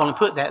your Bible and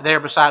put that there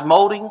beside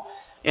molding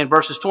in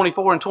verses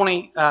 24 and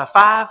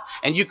 25,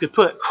 and you could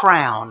put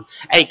crown,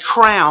 a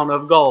crown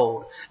of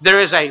gold.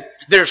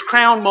 There's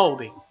crown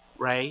molding,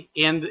 Ray,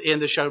 in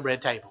the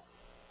showbread table.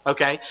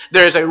 Okay?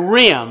 There is a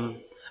rim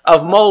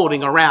of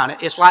molding around it.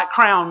 It's like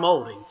crown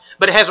molding.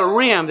 But it has a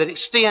rim that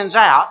extends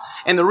out.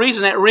 And the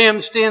reason that rim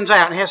extends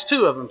out, it has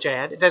two of them,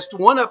 Chad. It has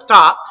one up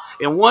top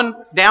and one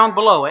down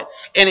below it.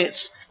 And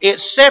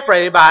it's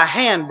separated by a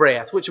hand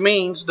breadth, which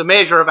means the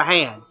measure of a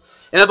hand.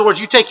 In other words,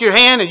 you take your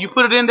hand and you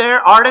put it in there.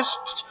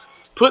 Artists,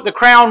 put the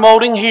crown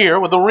molding here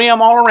with the rim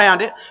all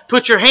around it.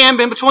 Put your hand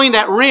in between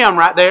that rim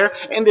right there.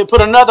 And then put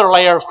another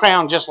layer of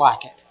crown just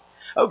like it.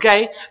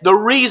 Okay? The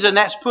reason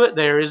that's put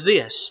there is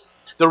this.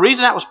 The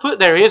reason that was put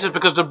there is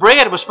because the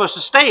bread was supposed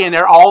to stay in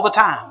there all the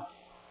time.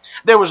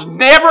 There was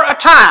never a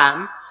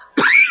time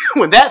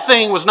when that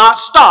thing was not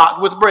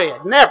stocked with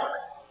bread. Never.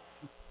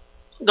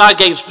 God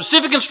gave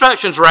specific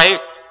instructions, Ray.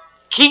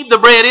 Keep the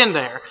bread in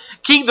there.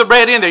 Keep the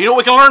bread in there. You know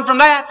what we can learn from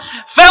that?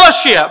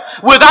 Fellowship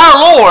with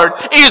our Lord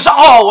is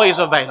always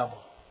available.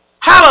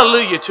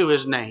 Hallelujah to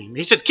His name.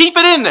 He said, keep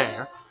it in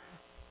there.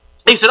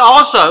 He said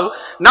also,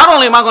 not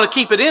only am I going to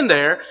keep it in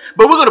there,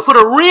 but we're going to put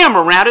a rim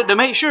around it to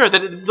make sure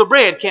that the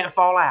bread can't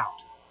fall out.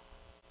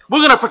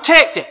 We're going to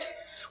protect it.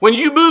 When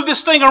you move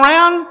this thing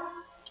around,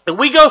 and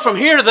we go from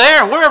here to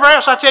there, and wherever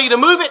else I tell you to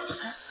move it,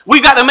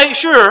 we've got to make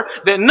sure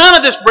that none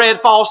of this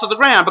bread falls to the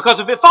ground. Because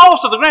if it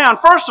falls to the ground,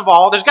 first of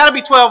all, there's got to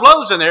be 12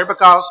 loaves in there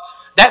because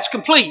that's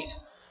complete.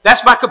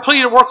 That's my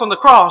completed work on the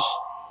cross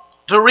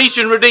to reach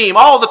and redeem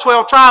all the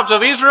 12 tribes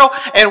of Israel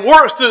and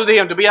work through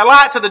them to be a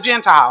light to the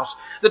Gentiles.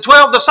 The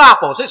 12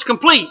 disciples, it's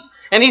complete.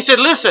 And He said,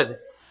 listen,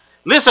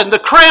 the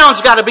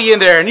crown's got to be in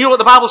there. And you know what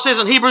the Bible says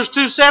in Hebrews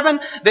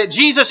 2:7? That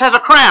Jesus has a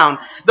crown.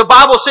 The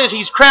Bible says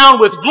He's crowned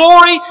with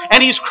glory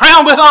and He's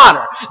crowned with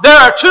honor. There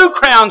are two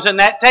crowns in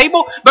that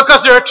table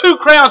because there are two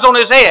crowns on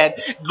His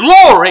head.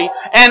 Glory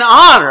and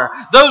honor.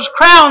 Those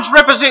crowns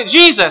represent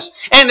Jesus.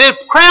 And the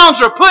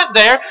crowns are put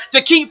there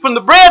to keep from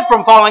the bread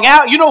from falling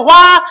out. You know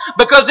why?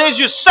 Because as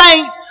your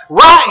saint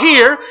right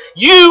here,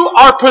 you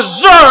are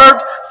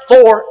preserved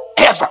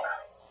forever.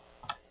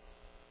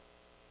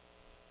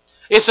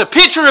 It's a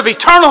picture of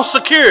eternal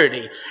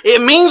security.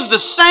 It means the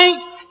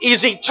saint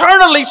is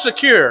eternally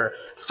secure.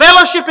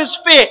 Fellowship is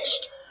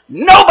fixed.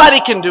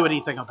 Nobody can do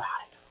anything about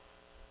it.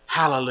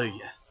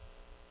 Hallelujah.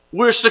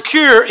 We're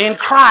secure in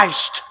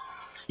Christ.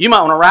 You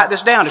might want to write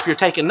this down if you're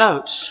taking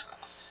notes.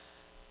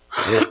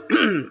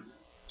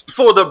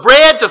 For the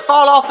bread to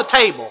fall off the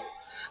table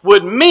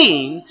would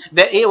mean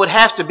that it would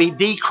have to be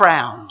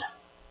decrowned.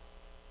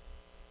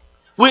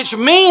 Which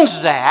means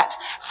that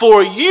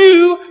for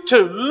you to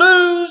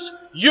lose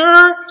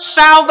your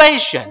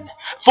salvation,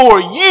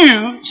 for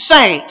you,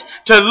 saint,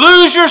 to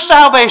lose your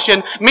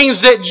salvation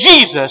means that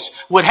Jesus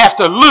would have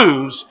to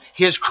lose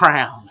his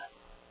crown.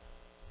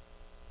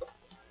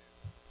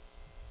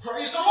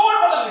 Praise the Lord,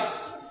 Brother Lee.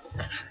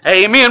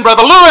 Amen,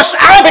 Brother Lewis.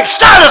 I'm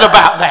excited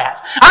about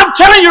that. I'm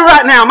telling you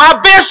right now, my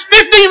best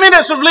 15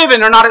 minutes of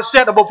living are not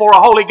acceptable before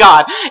a holy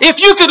God. If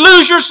you could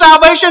lose your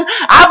salvation,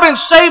 I've been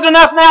saved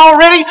enough now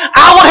already,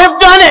 I would have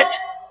done it.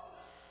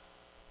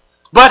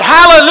 But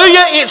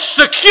hallelujah, it's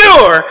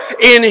secure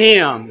in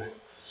Him.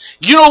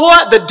 You know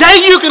what? The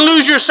day you can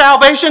lose your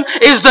salvation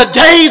is the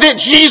day that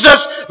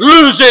Jesus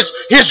loses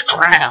His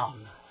crown.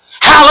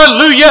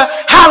 Hallelujah,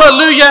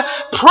 hallelujah.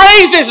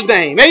 Praise His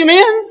name.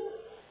 Amen.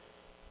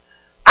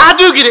 I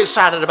do get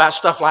excited about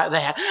stuff like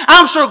that.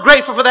 I'm so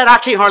grateful for that, I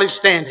can't hardly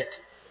stand it.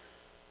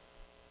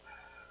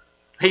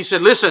 He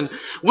said, listen,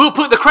 we'll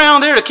put the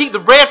crown there to keep the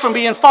bread from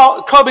being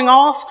coming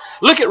off.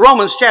 Look at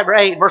Romans chapter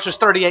 8, verses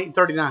 38 and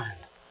 39.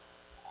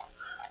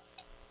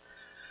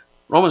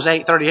 Romans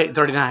 8, 38 and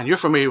 39. You're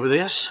familiar with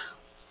this.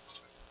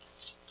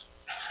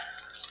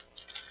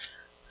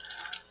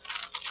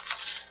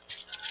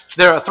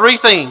 There are three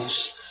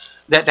things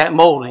that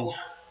molding,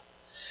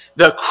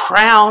 the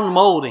crown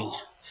molding.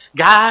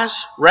 Guys,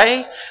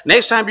 Ray,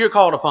 next time you're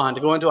called upon to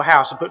go into a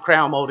house and put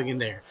crown molding in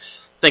there,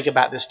 think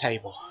about this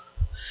table.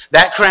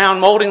 That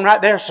crown molding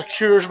right there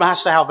secures my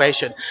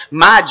salvation.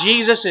 My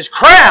Jesus is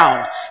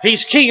crowned.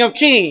 He's King of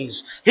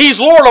Kings. He's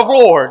Lord of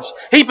Lords.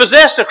 He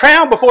possessed a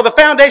crown before the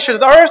foundation of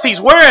the earth. He's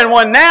wearing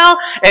one now,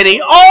 and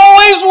He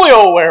always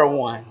will wear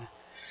one.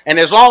 And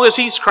as long as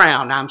He's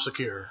crowned, I'm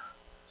secure.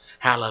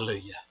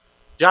 Hallelujah.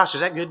 Josh,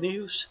 is that good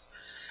news?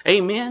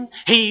 Amen.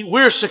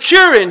 We're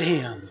secure in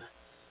Him.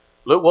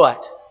 Look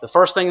what? The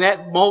first thing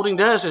that molding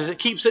does is it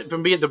keeps it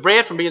from being the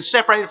bread from being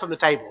separated from the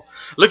table.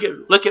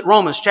 Look at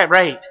Romans chapter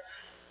 8,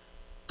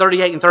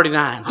 38 and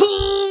 39.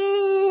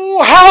 Ooh,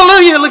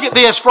 hallelujah, look at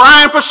this. For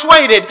I am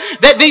persuaded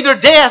that neither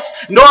death,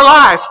 nor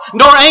life,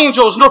 nor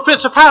angels, nor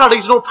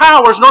principalities, nor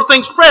powers, nor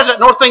things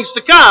present, nor things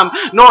to come,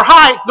 nor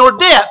height, nor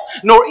depth,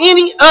 nor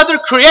any other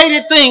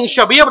created thing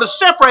shall be able to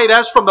separate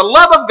us from the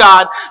love of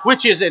God,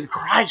 which is in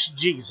Christ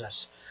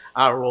Jesus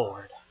our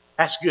Lord.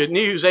 That's good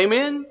news,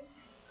 amen?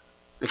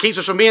 It keeps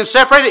us from being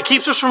separated. It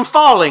keeps us from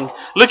falling.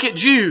 Look at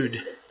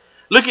Jude.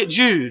 Look at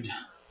Jude.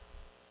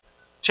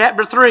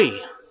 Chapter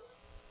 3.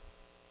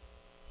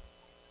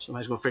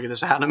 Somebody's going to figure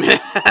this out in a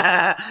minute.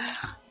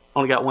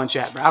 Only got one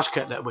chapter. I'll just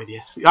cut that with you.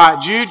 All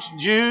right,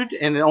 Jude,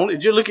 and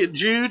look at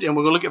Jude, and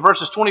we're going to look at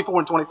verses 24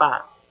 and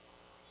 25.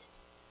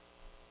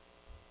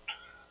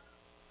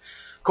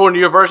 According to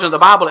your version of the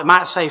Bible, it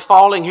might say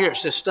falling. Here it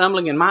says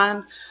stumbling in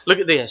mine. Look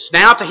at this.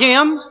 Now to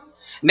Him,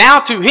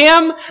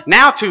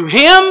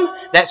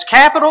 that's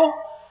capital,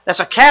 that's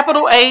a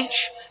capital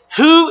H,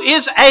 who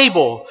is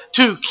able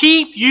to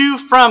keep you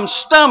from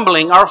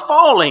stumbling or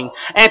falling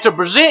and to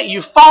present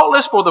you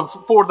faultless for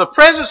the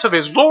presence of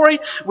His glory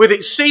with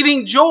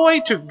exceeding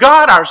joy. To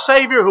God our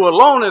Savior, who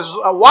alone is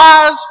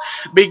wise,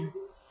 be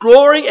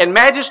glory and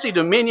majesty,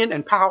 dominion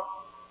and power,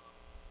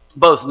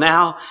 both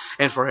now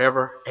and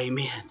forever.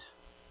 Amen.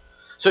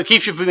 So it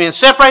keeps you from being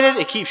separated,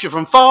 it keeps you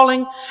from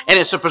falling, and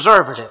it's a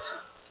preservative.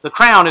 The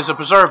crown is a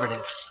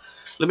preservative.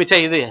 Let me tell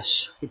you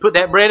this. You put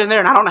that bread in there,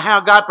 and I don't know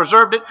how God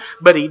preserved it,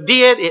 but He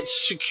did.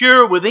 It's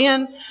secure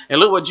within. And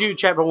look what Jude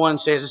chapter 1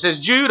 says. It says,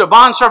 Jude, a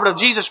bondservant of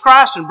Jesus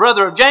Christ and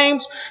brother of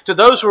James, to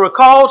those who are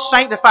called,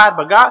 sanctified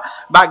by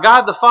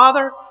God the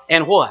Father,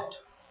 and what?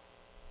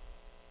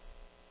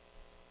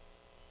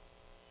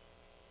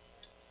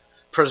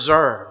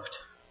 Preserved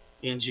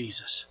in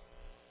Jesus.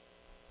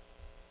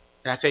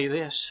 Can I tell you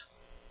this?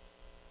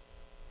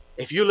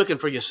 If you're looking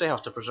for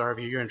yourself to preserve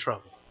you, you're in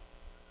trouble.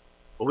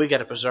 Well, we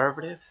got a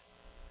preservative.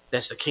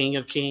 That's the King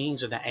of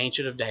Kings and the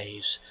Ancient of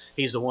Days.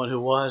 He's the one who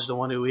was, the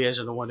one who is,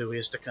 and the one who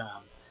is to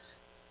come.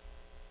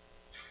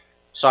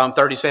 Psalm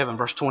 37,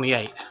 verse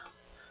 28.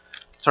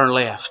 Turn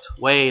left,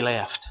 way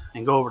left,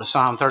 and go over to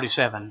Psalm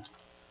 37.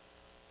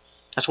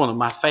 That's one of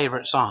my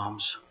favorite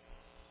Psalms.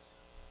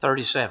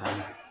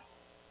 37.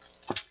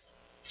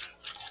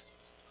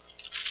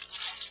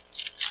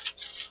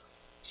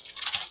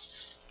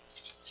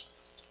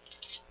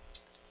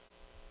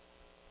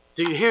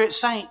 Do you hear it,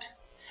 saint?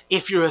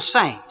 If you're a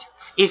saint,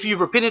 if you've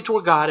repented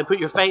toward God and put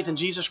your faith in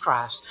Jesus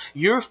Christ,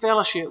 your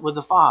fellowship with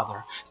the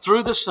Father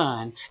through the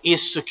Son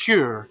is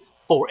secure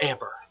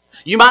forever.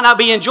 You might not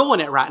be enjoying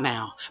it right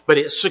now, but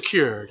it's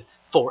secured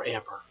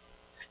forever.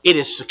 It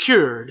is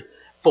secured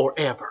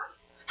forever.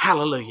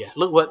 Hallelujah.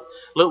 Look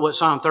what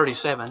Psalm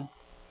 37,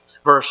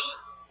 verse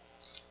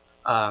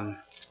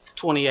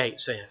 28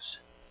 says.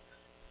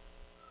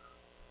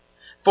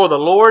 For the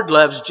Lord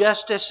loves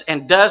justice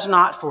and does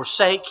not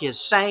forsake His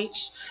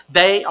saints.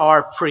 They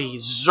are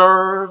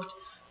preserved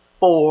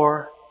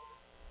forever.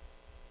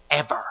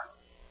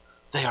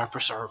 They are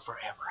preserved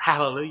forever.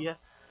 Hallelujah.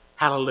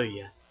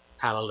 Hallelujah.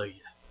 Hallelujah.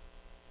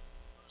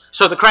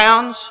 So the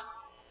crowns,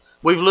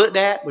 We've looked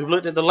at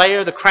the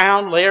layer, the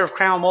crown, layer of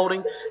crown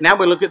molding. Now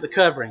we look at the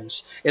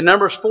coverings. In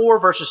Numbers 4,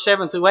 verses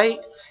 7 through 8,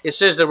 it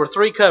says there were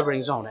 3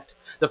 coverings on it.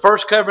 The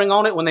first covering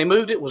on it, when they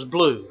moved it, was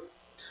blue.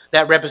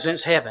 That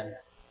represents heaven.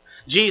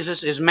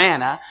 Jesus is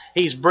manna.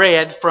 He's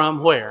bread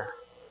from where?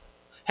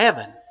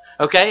 Heaven.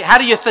 Okay, how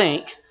do you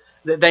think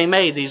that they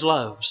made these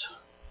loaves?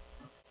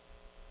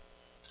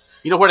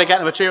 You know where they got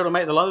the material to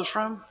make the loaves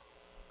from?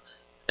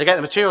 They got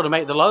the material to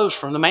make the loaves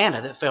from the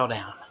manna that fell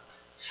down.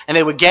 And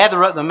they would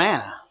gather up the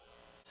manna.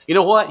 You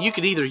know what? You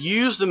could either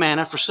use the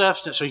manna for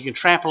substance or you can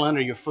trample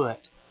under your foot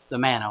the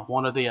manna,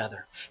 one or the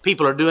other.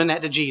 People are doing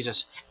that to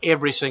Jesus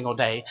every single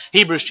day.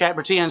 Hebrews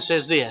chapter 10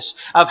 says this,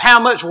 of how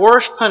much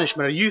worse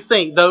punishment do you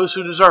think those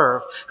who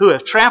deserve, who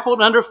have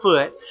trampled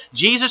underfoot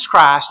Jesus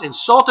Christ,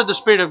 insulted the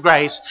Spirit of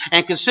grace,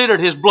 and considered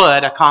His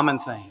blood a common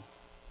thing.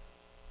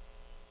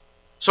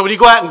 So when you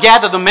go out and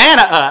gather the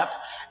manna up,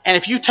 and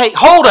if you take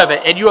hold of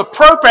it and you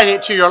appropriate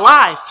it to your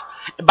life,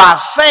 by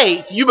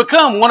faith, you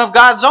become one of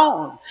God's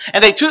own.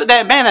 And they took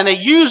that manna and they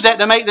used that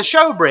to make the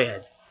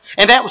showbread.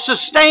 And that would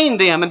sustain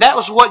them. And that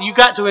was what you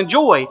got to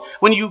enjoy.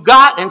 When you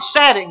got and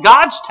sat at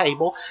God's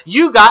table,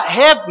 you got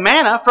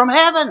manna from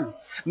heaven.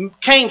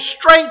 Came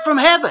straight from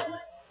heaven.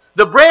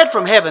 The bread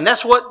from heaven.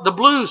 That's what the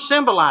blue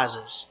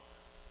symbolizes.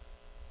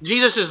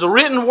 Jesus is the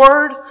written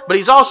word, but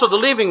He's also the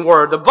living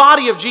word. The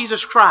body of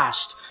Jesus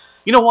Christ.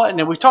 You know what?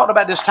 And we've talked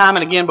about this time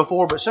and again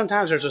before, but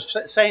sometimes there's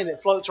a saying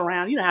that floats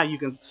around. You know how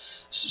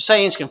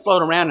sayings can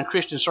float around in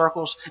Christian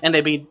circles and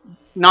they be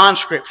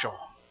non-scriptural.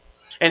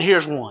 And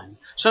here's one.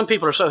 Some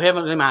people are so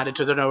heavenly minded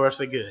till they're no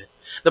earthly good.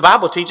 The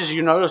Bible teaches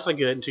you're no earthly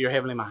good until you're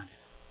heavenly minded.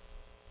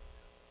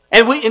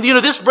 And you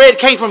know, this bread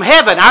came from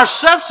heaven. Our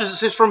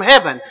substance is from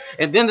heaven.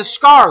 And then the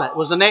scarlet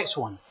was the next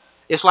one.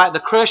 It's like the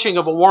crushing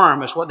of a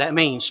worm is what that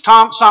means.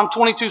 Psalm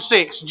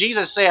 22:6,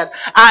 Jesus said,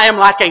 I am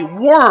like a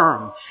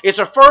worm. It's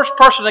a first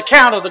person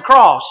account of the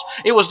cross.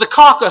 It was the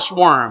coccus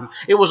worm.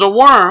 It was a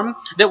worm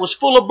that was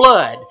full of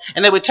blood.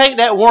 And they would take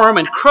that worm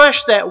and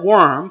crush that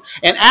worm,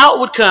 and out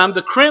would come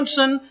the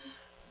crimson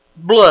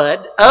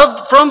blood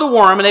from the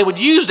worm, and they would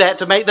use that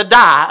to make the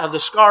dye of the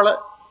scarlet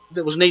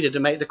that was needed to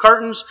make the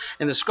curtains,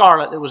 and the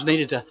scarlet that was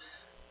needed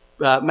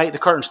to make the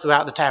curtains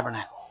throughout the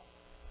tabernacle.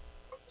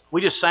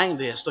 We just sang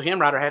this. The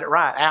hymn writer had it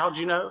right. How'd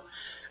you know?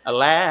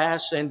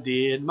 Alas, and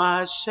did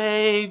my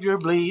Savior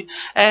bleed,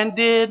 and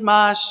did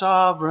my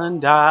sovereign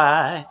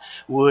die?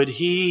 Would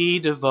He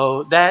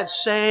devote that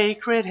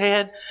sacred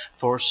head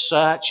for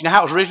such? You know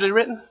how it was originally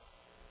written?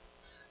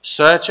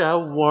 Such a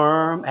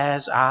worm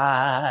as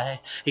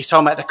I. He's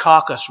talking about the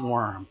coccus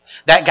worm.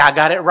 That guy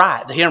got it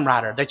right, the hymn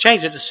writer. They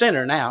changed it to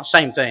sinner now,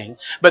 same thing.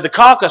 But the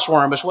coccus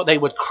worm is what they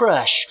would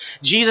crush.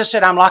 Jesus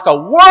said, I'm like a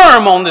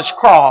worm on this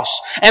cross,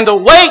 and the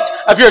weight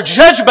of your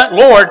judgment,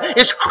 Lord,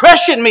 is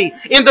crushing me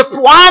in the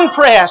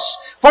winepress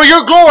for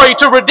your glory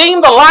to redeem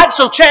the likes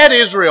of Chad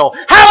Israel.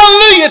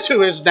 Hallelujah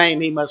to His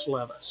name. He must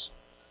love us.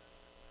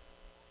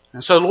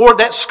 And so, Lord,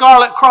 that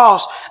scarlet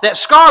cloth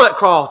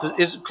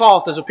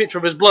is a picture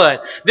of His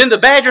blood. Then the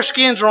badger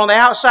skins are on the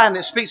outside, and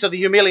it speaks of the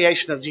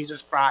humiliation of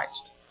Jesus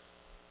Christ.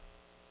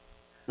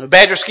 The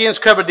badger skins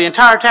covered the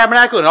entire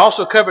tabernacle, and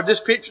also covered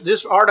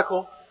this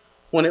article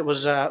when it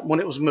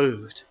was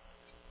moved.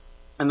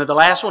 And then the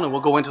last one, and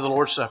we'll go into the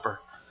Lord's Supper.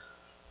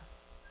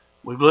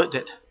 We've looked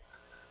at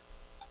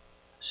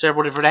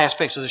several different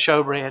aspects of the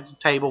showbread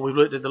table. We've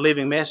looked at the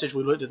living message.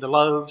 We've looked at the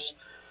loaves.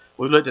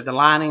 We've looked at the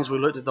linings. We've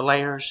looked at the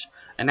layers.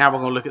 And now we're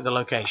going to look at the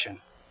location.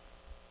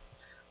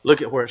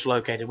 Look at where it's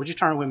located. Would you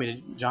turn with me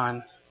to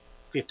John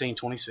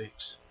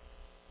 15:26?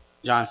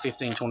 John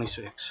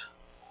 15:26.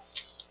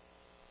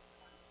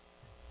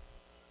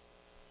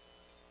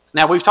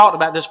 Now, we've talked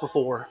about this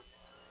before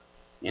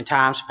in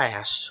times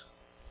past.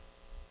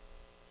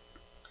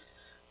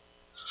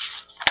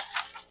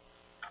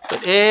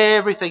 But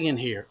everything in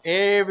here,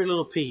 every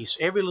little piece,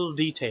 every little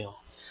detail,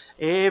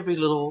 every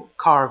little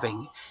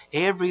carving,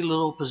 every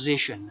little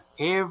position,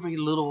 every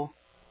little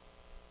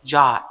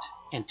jot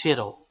and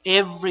tittle,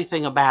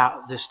 everything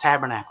about this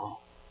tabernacle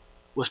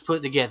was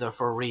put together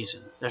for a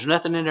reason. There's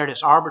nothing in there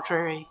that's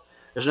arbitrary.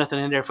 There's nothing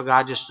in there for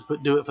God just to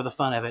do it for the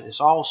fun of it.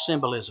 It's all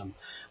symbolism.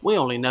 We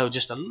only know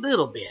just a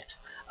little bit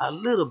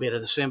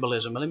of the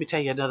symbolism. But let me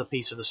tell you another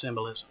piece of the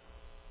symbolism.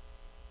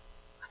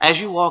 As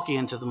you walk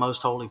into the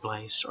most holy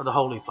place, or the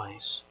holy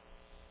place,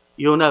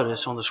 you'll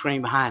notice on the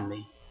screen behind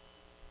me,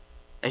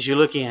 as you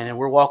look in and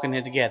we're walking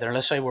in together, and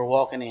let's say we're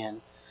walking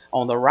in,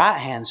 on the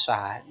right-hand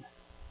side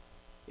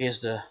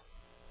is the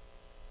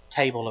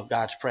table of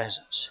God's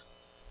presence.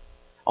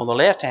 On the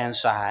left-hand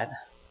side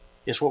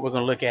is what we're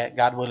going to look at,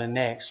 God willing,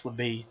 next, would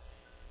be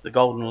the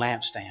golden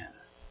lampstand.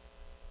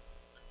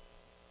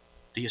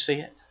 Do you see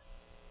it?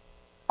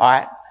 All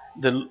right.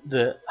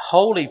 The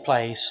holy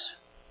place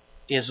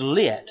is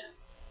lit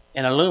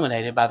and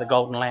illuminated by the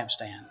golden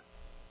lampstand.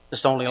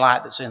 It's the only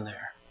light that's in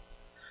there.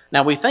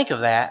 Now we think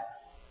of that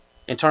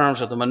in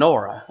terms of the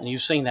menorah, and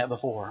you've seen that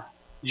before,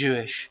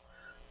 Jewish,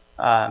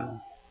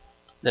 that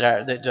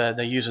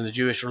they use in the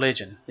Jewish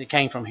religion. It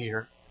came from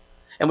here.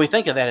 And we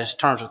think of that as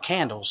terms of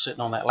candles sitting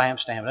on that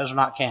lampstand, but those are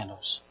not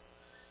candles.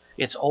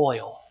 It's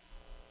oil.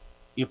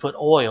 You put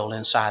oil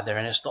inside there,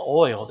 and it's the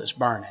oil that's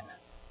burning.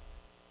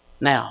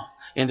 Now,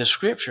 in the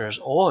Scriptures,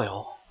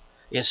 oil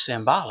is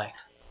symbolic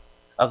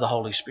of the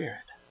Holy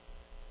Spirit.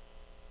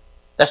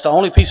 That's the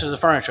only piece of the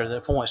furniture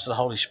that points to the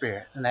Holy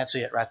Spirit, and that's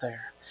it right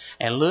there.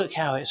 And look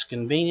how it's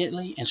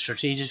conveniently and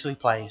strategically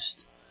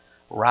placed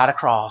right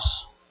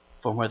across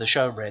from where the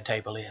showbread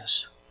table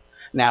is.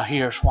 Now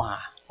here's why.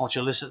 I want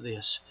you to listen to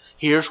this.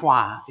 Here's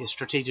why it's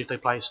strategically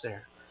placed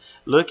there.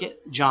 Look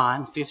at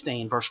John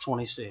 15, verse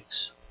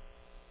 26.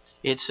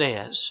 It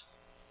says,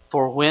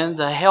 for when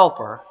the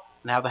Helper,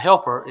 now the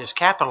Helper is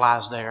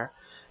capitalized there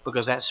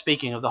because that's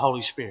speaking of the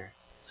Holy Spirit.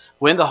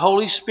 When the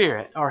Holy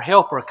Spirit or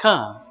Helper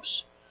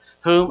comes,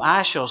 whom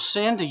I shall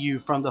send to you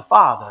from the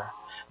Father,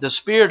 the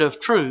Spirit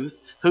of truth,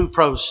 who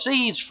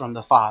proceeds from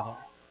the Father,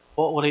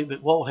 what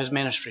will his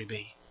ministry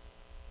be?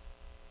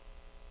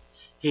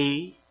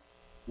 He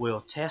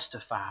will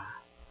testify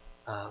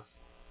of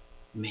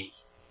me.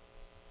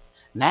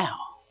 Now,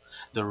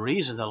 the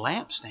reason the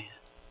lampstand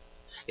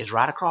is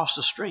right across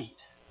the street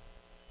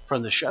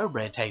from the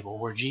showbread table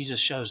where Jesus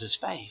shows his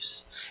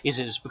face is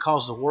it is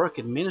because of the work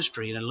and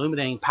ministry and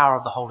illuminating power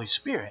of the Holy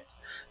Spirit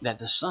that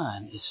the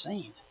Son is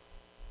seen.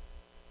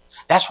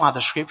 That's why the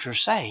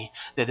Scriptures say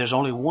that there's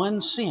only one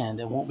sin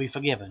that won't be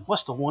forgiven.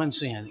 What's the one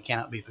sin that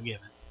cannot be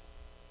forgiven?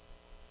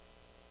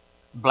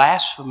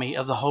 Blasphemy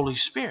of the Holy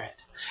Spirit.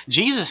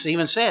 Jesus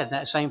even said in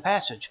that same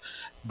passage,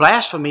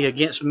 blasphemy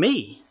against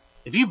me.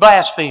 If you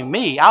blaspheme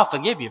me, I'll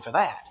forgive you for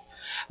that.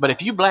 But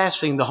if you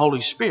blaspheme the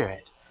Holy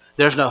Spirit,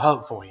 there's no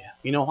hope for you.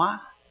 You know why?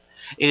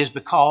 It is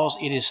because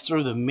it is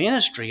through the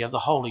ministry of the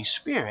Holy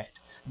Spirit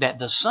that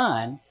the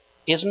Son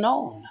is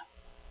known.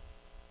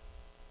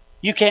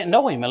 You can't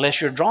know him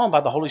unless you're drawn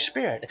by the Holy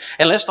Spirit.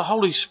 Unless the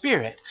Holy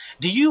Spirit,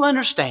 do you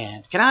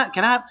understand? Can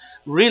I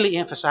really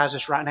emphasize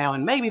this right now?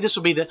 And maybe this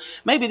will be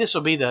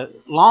the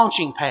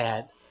launching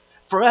pad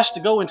for us to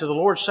go into the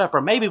Lord's Supper,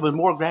 maybe with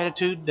more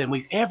gratitude than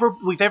we've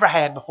ever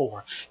had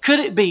before. Could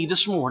it be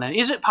this morning?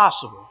 Is it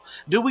possible?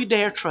 Do we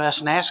dare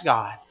trust and ask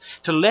God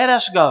to let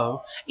us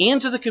go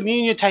into the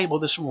communion table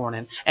this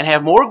morning and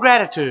have more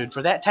gratitude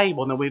for that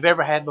table than we've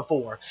ever had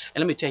before?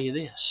 And let me tell you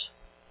this.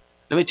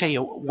 Let me tell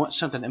you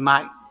something that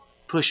might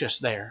push us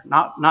there.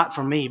 Not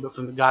from me, but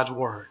from God's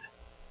Word.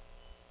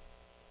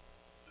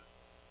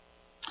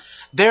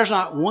 There's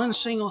not one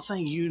single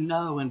thing you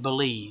know and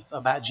believe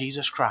about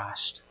Jesus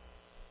Christ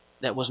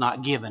that was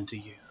not given to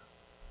you.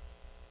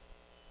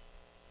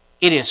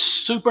 It is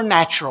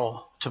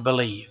supernatural to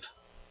believe.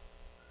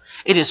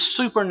 It is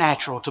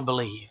supernatural to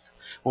believe.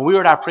 When we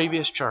were at our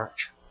previous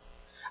church,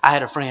 I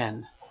had a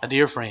friend, a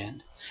dear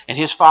friend, and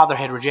his father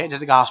had rejected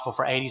the gospel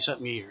for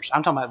 80-something years.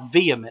 I'm talking about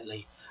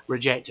vehemently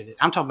rejected it.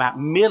 I'm talking about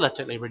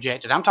militantly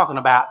rejected it. I'm talking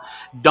about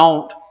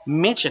don't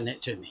mention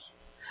it to me.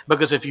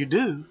 Because if you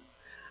do,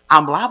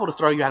 I'm liable to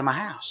throw you out of my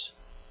house.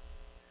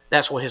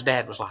 That's what his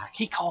dad was like.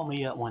 He called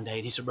me up one day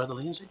and he said, Brother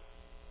Lindsay,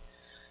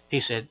 he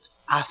said,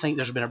 I think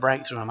there's been a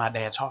breakthrough in my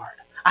dad's heart.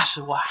 I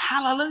said, well,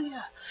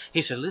 hallelujah.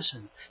 He said,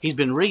 listen, he's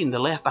been reading the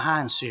Left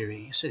Behind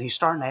series and he's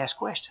starting to ask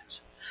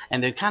questions.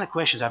 And the kind of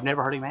questions I've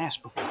never heard him ask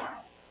before.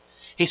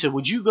 He said,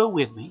 would you go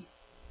with me?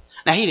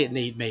 Now, he didn't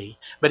need me,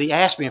 but he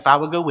asked me if I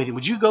would go with him.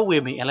 Would you go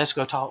with me and let's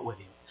go talk with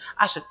him?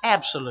 I said,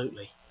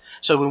 absolutely.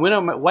 So we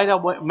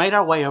made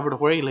our way over to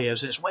where he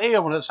lives. It's way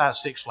over on the other side of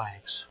Six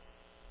Flags,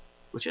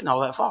 which isn't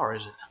all that far,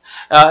 is it?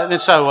 And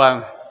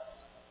so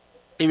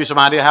give you some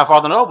idea how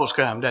far the Nobles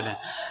come, doesn't it?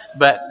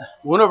 But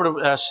we went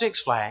over to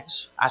Six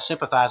Flags. I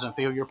sympathize and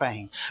feel your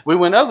pain. We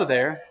went over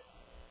there,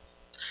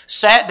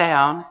 sat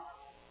down,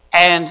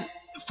 and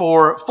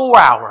for 4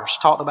 hours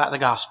talked about the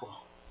gospel.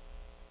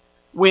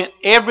 Went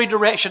every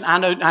direction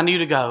I knew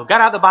to go.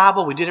 Got out the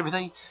Bible. We did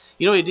everything.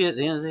 You know what he did at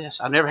the end of this?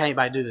 I've never had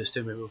anybody do this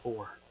to me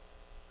before.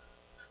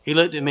 He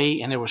looked at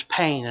me and there was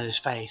pain in his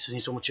face. And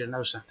he said, I want you to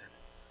know something.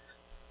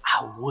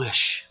 I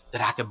wish that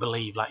I could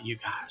believe like you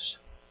guys.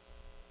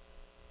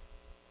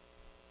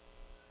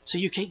 So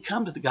you can't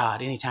come to the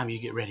God anytime you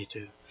get ready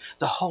to.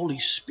 The Holy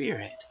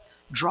Spirit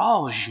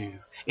draws you.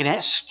 And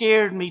that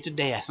scared me to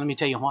death. Let me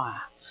tell you why.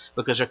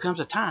 Because there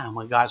comes a time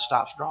when God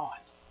stops drawing.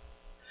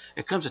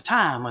 There comes a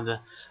time when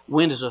the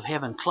windows of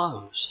heaven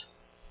close.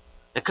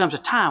 There comes a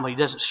time when he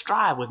doesn't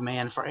strive with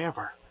man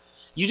forever.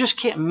 You just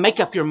can't make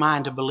up your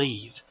mind to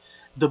believe.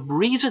 The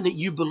reason that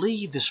you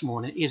believe this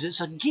morning is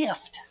it's a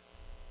gift.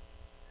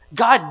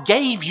 God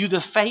gave you the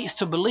faith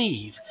to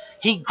believe.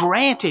 He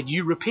granted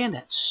you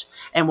repentance.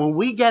 And when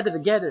we gather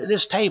together at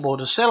this table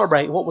to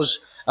celebrate what was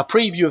a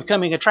preview of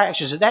coming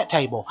attractions at that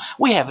table,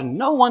 we have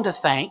no one to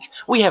thank.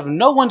 We have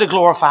no one to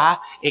glorify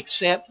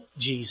except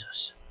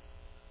Jesus.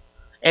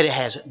 And it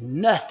has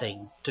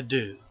nothing to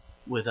do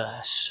with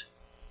us.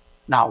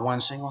 Not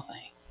one single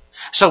thing.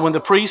 So when the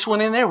priest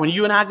went in there, when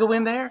you and I go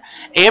in there,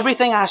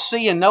 everything I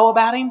see and know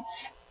about him,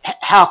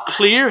 how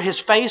clear his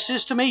face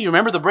is to me. You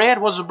remember the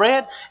bread? What's the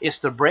bread? It's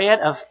the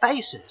bread of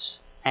faces,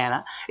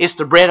 Hannah. It's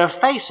the bread of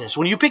faces.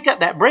 When you pick up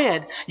that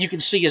bread, you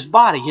can see his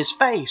body, his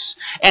face,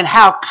 and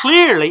how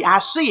clearly I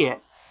see it.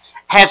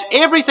 has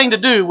everything to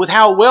do with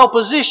how well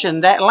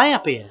positioned that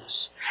lamp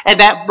is. And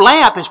that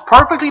lamp is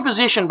perfectly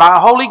positioned by a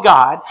holy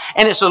God,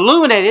 and it's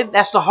illuminated.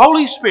 That's the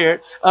Holy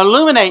Spirit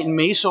illuminating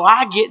me so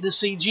I get to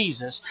see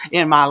Jesus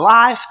in my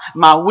life,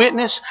 my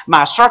witness,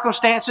 my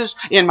circumstances,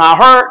 in my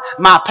hurt,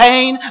 my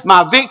pain,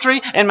 my victory,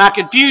 and my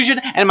confusion,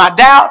 and my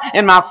doubt,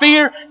 and my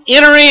fear.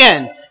 Enter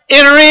in,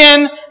 enter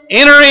in,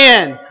 enter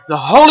in. The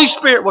Holy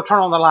Spirit will turn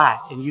on the light,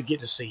 and you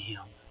get to see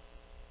Him.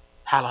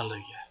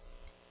 Hallelujah.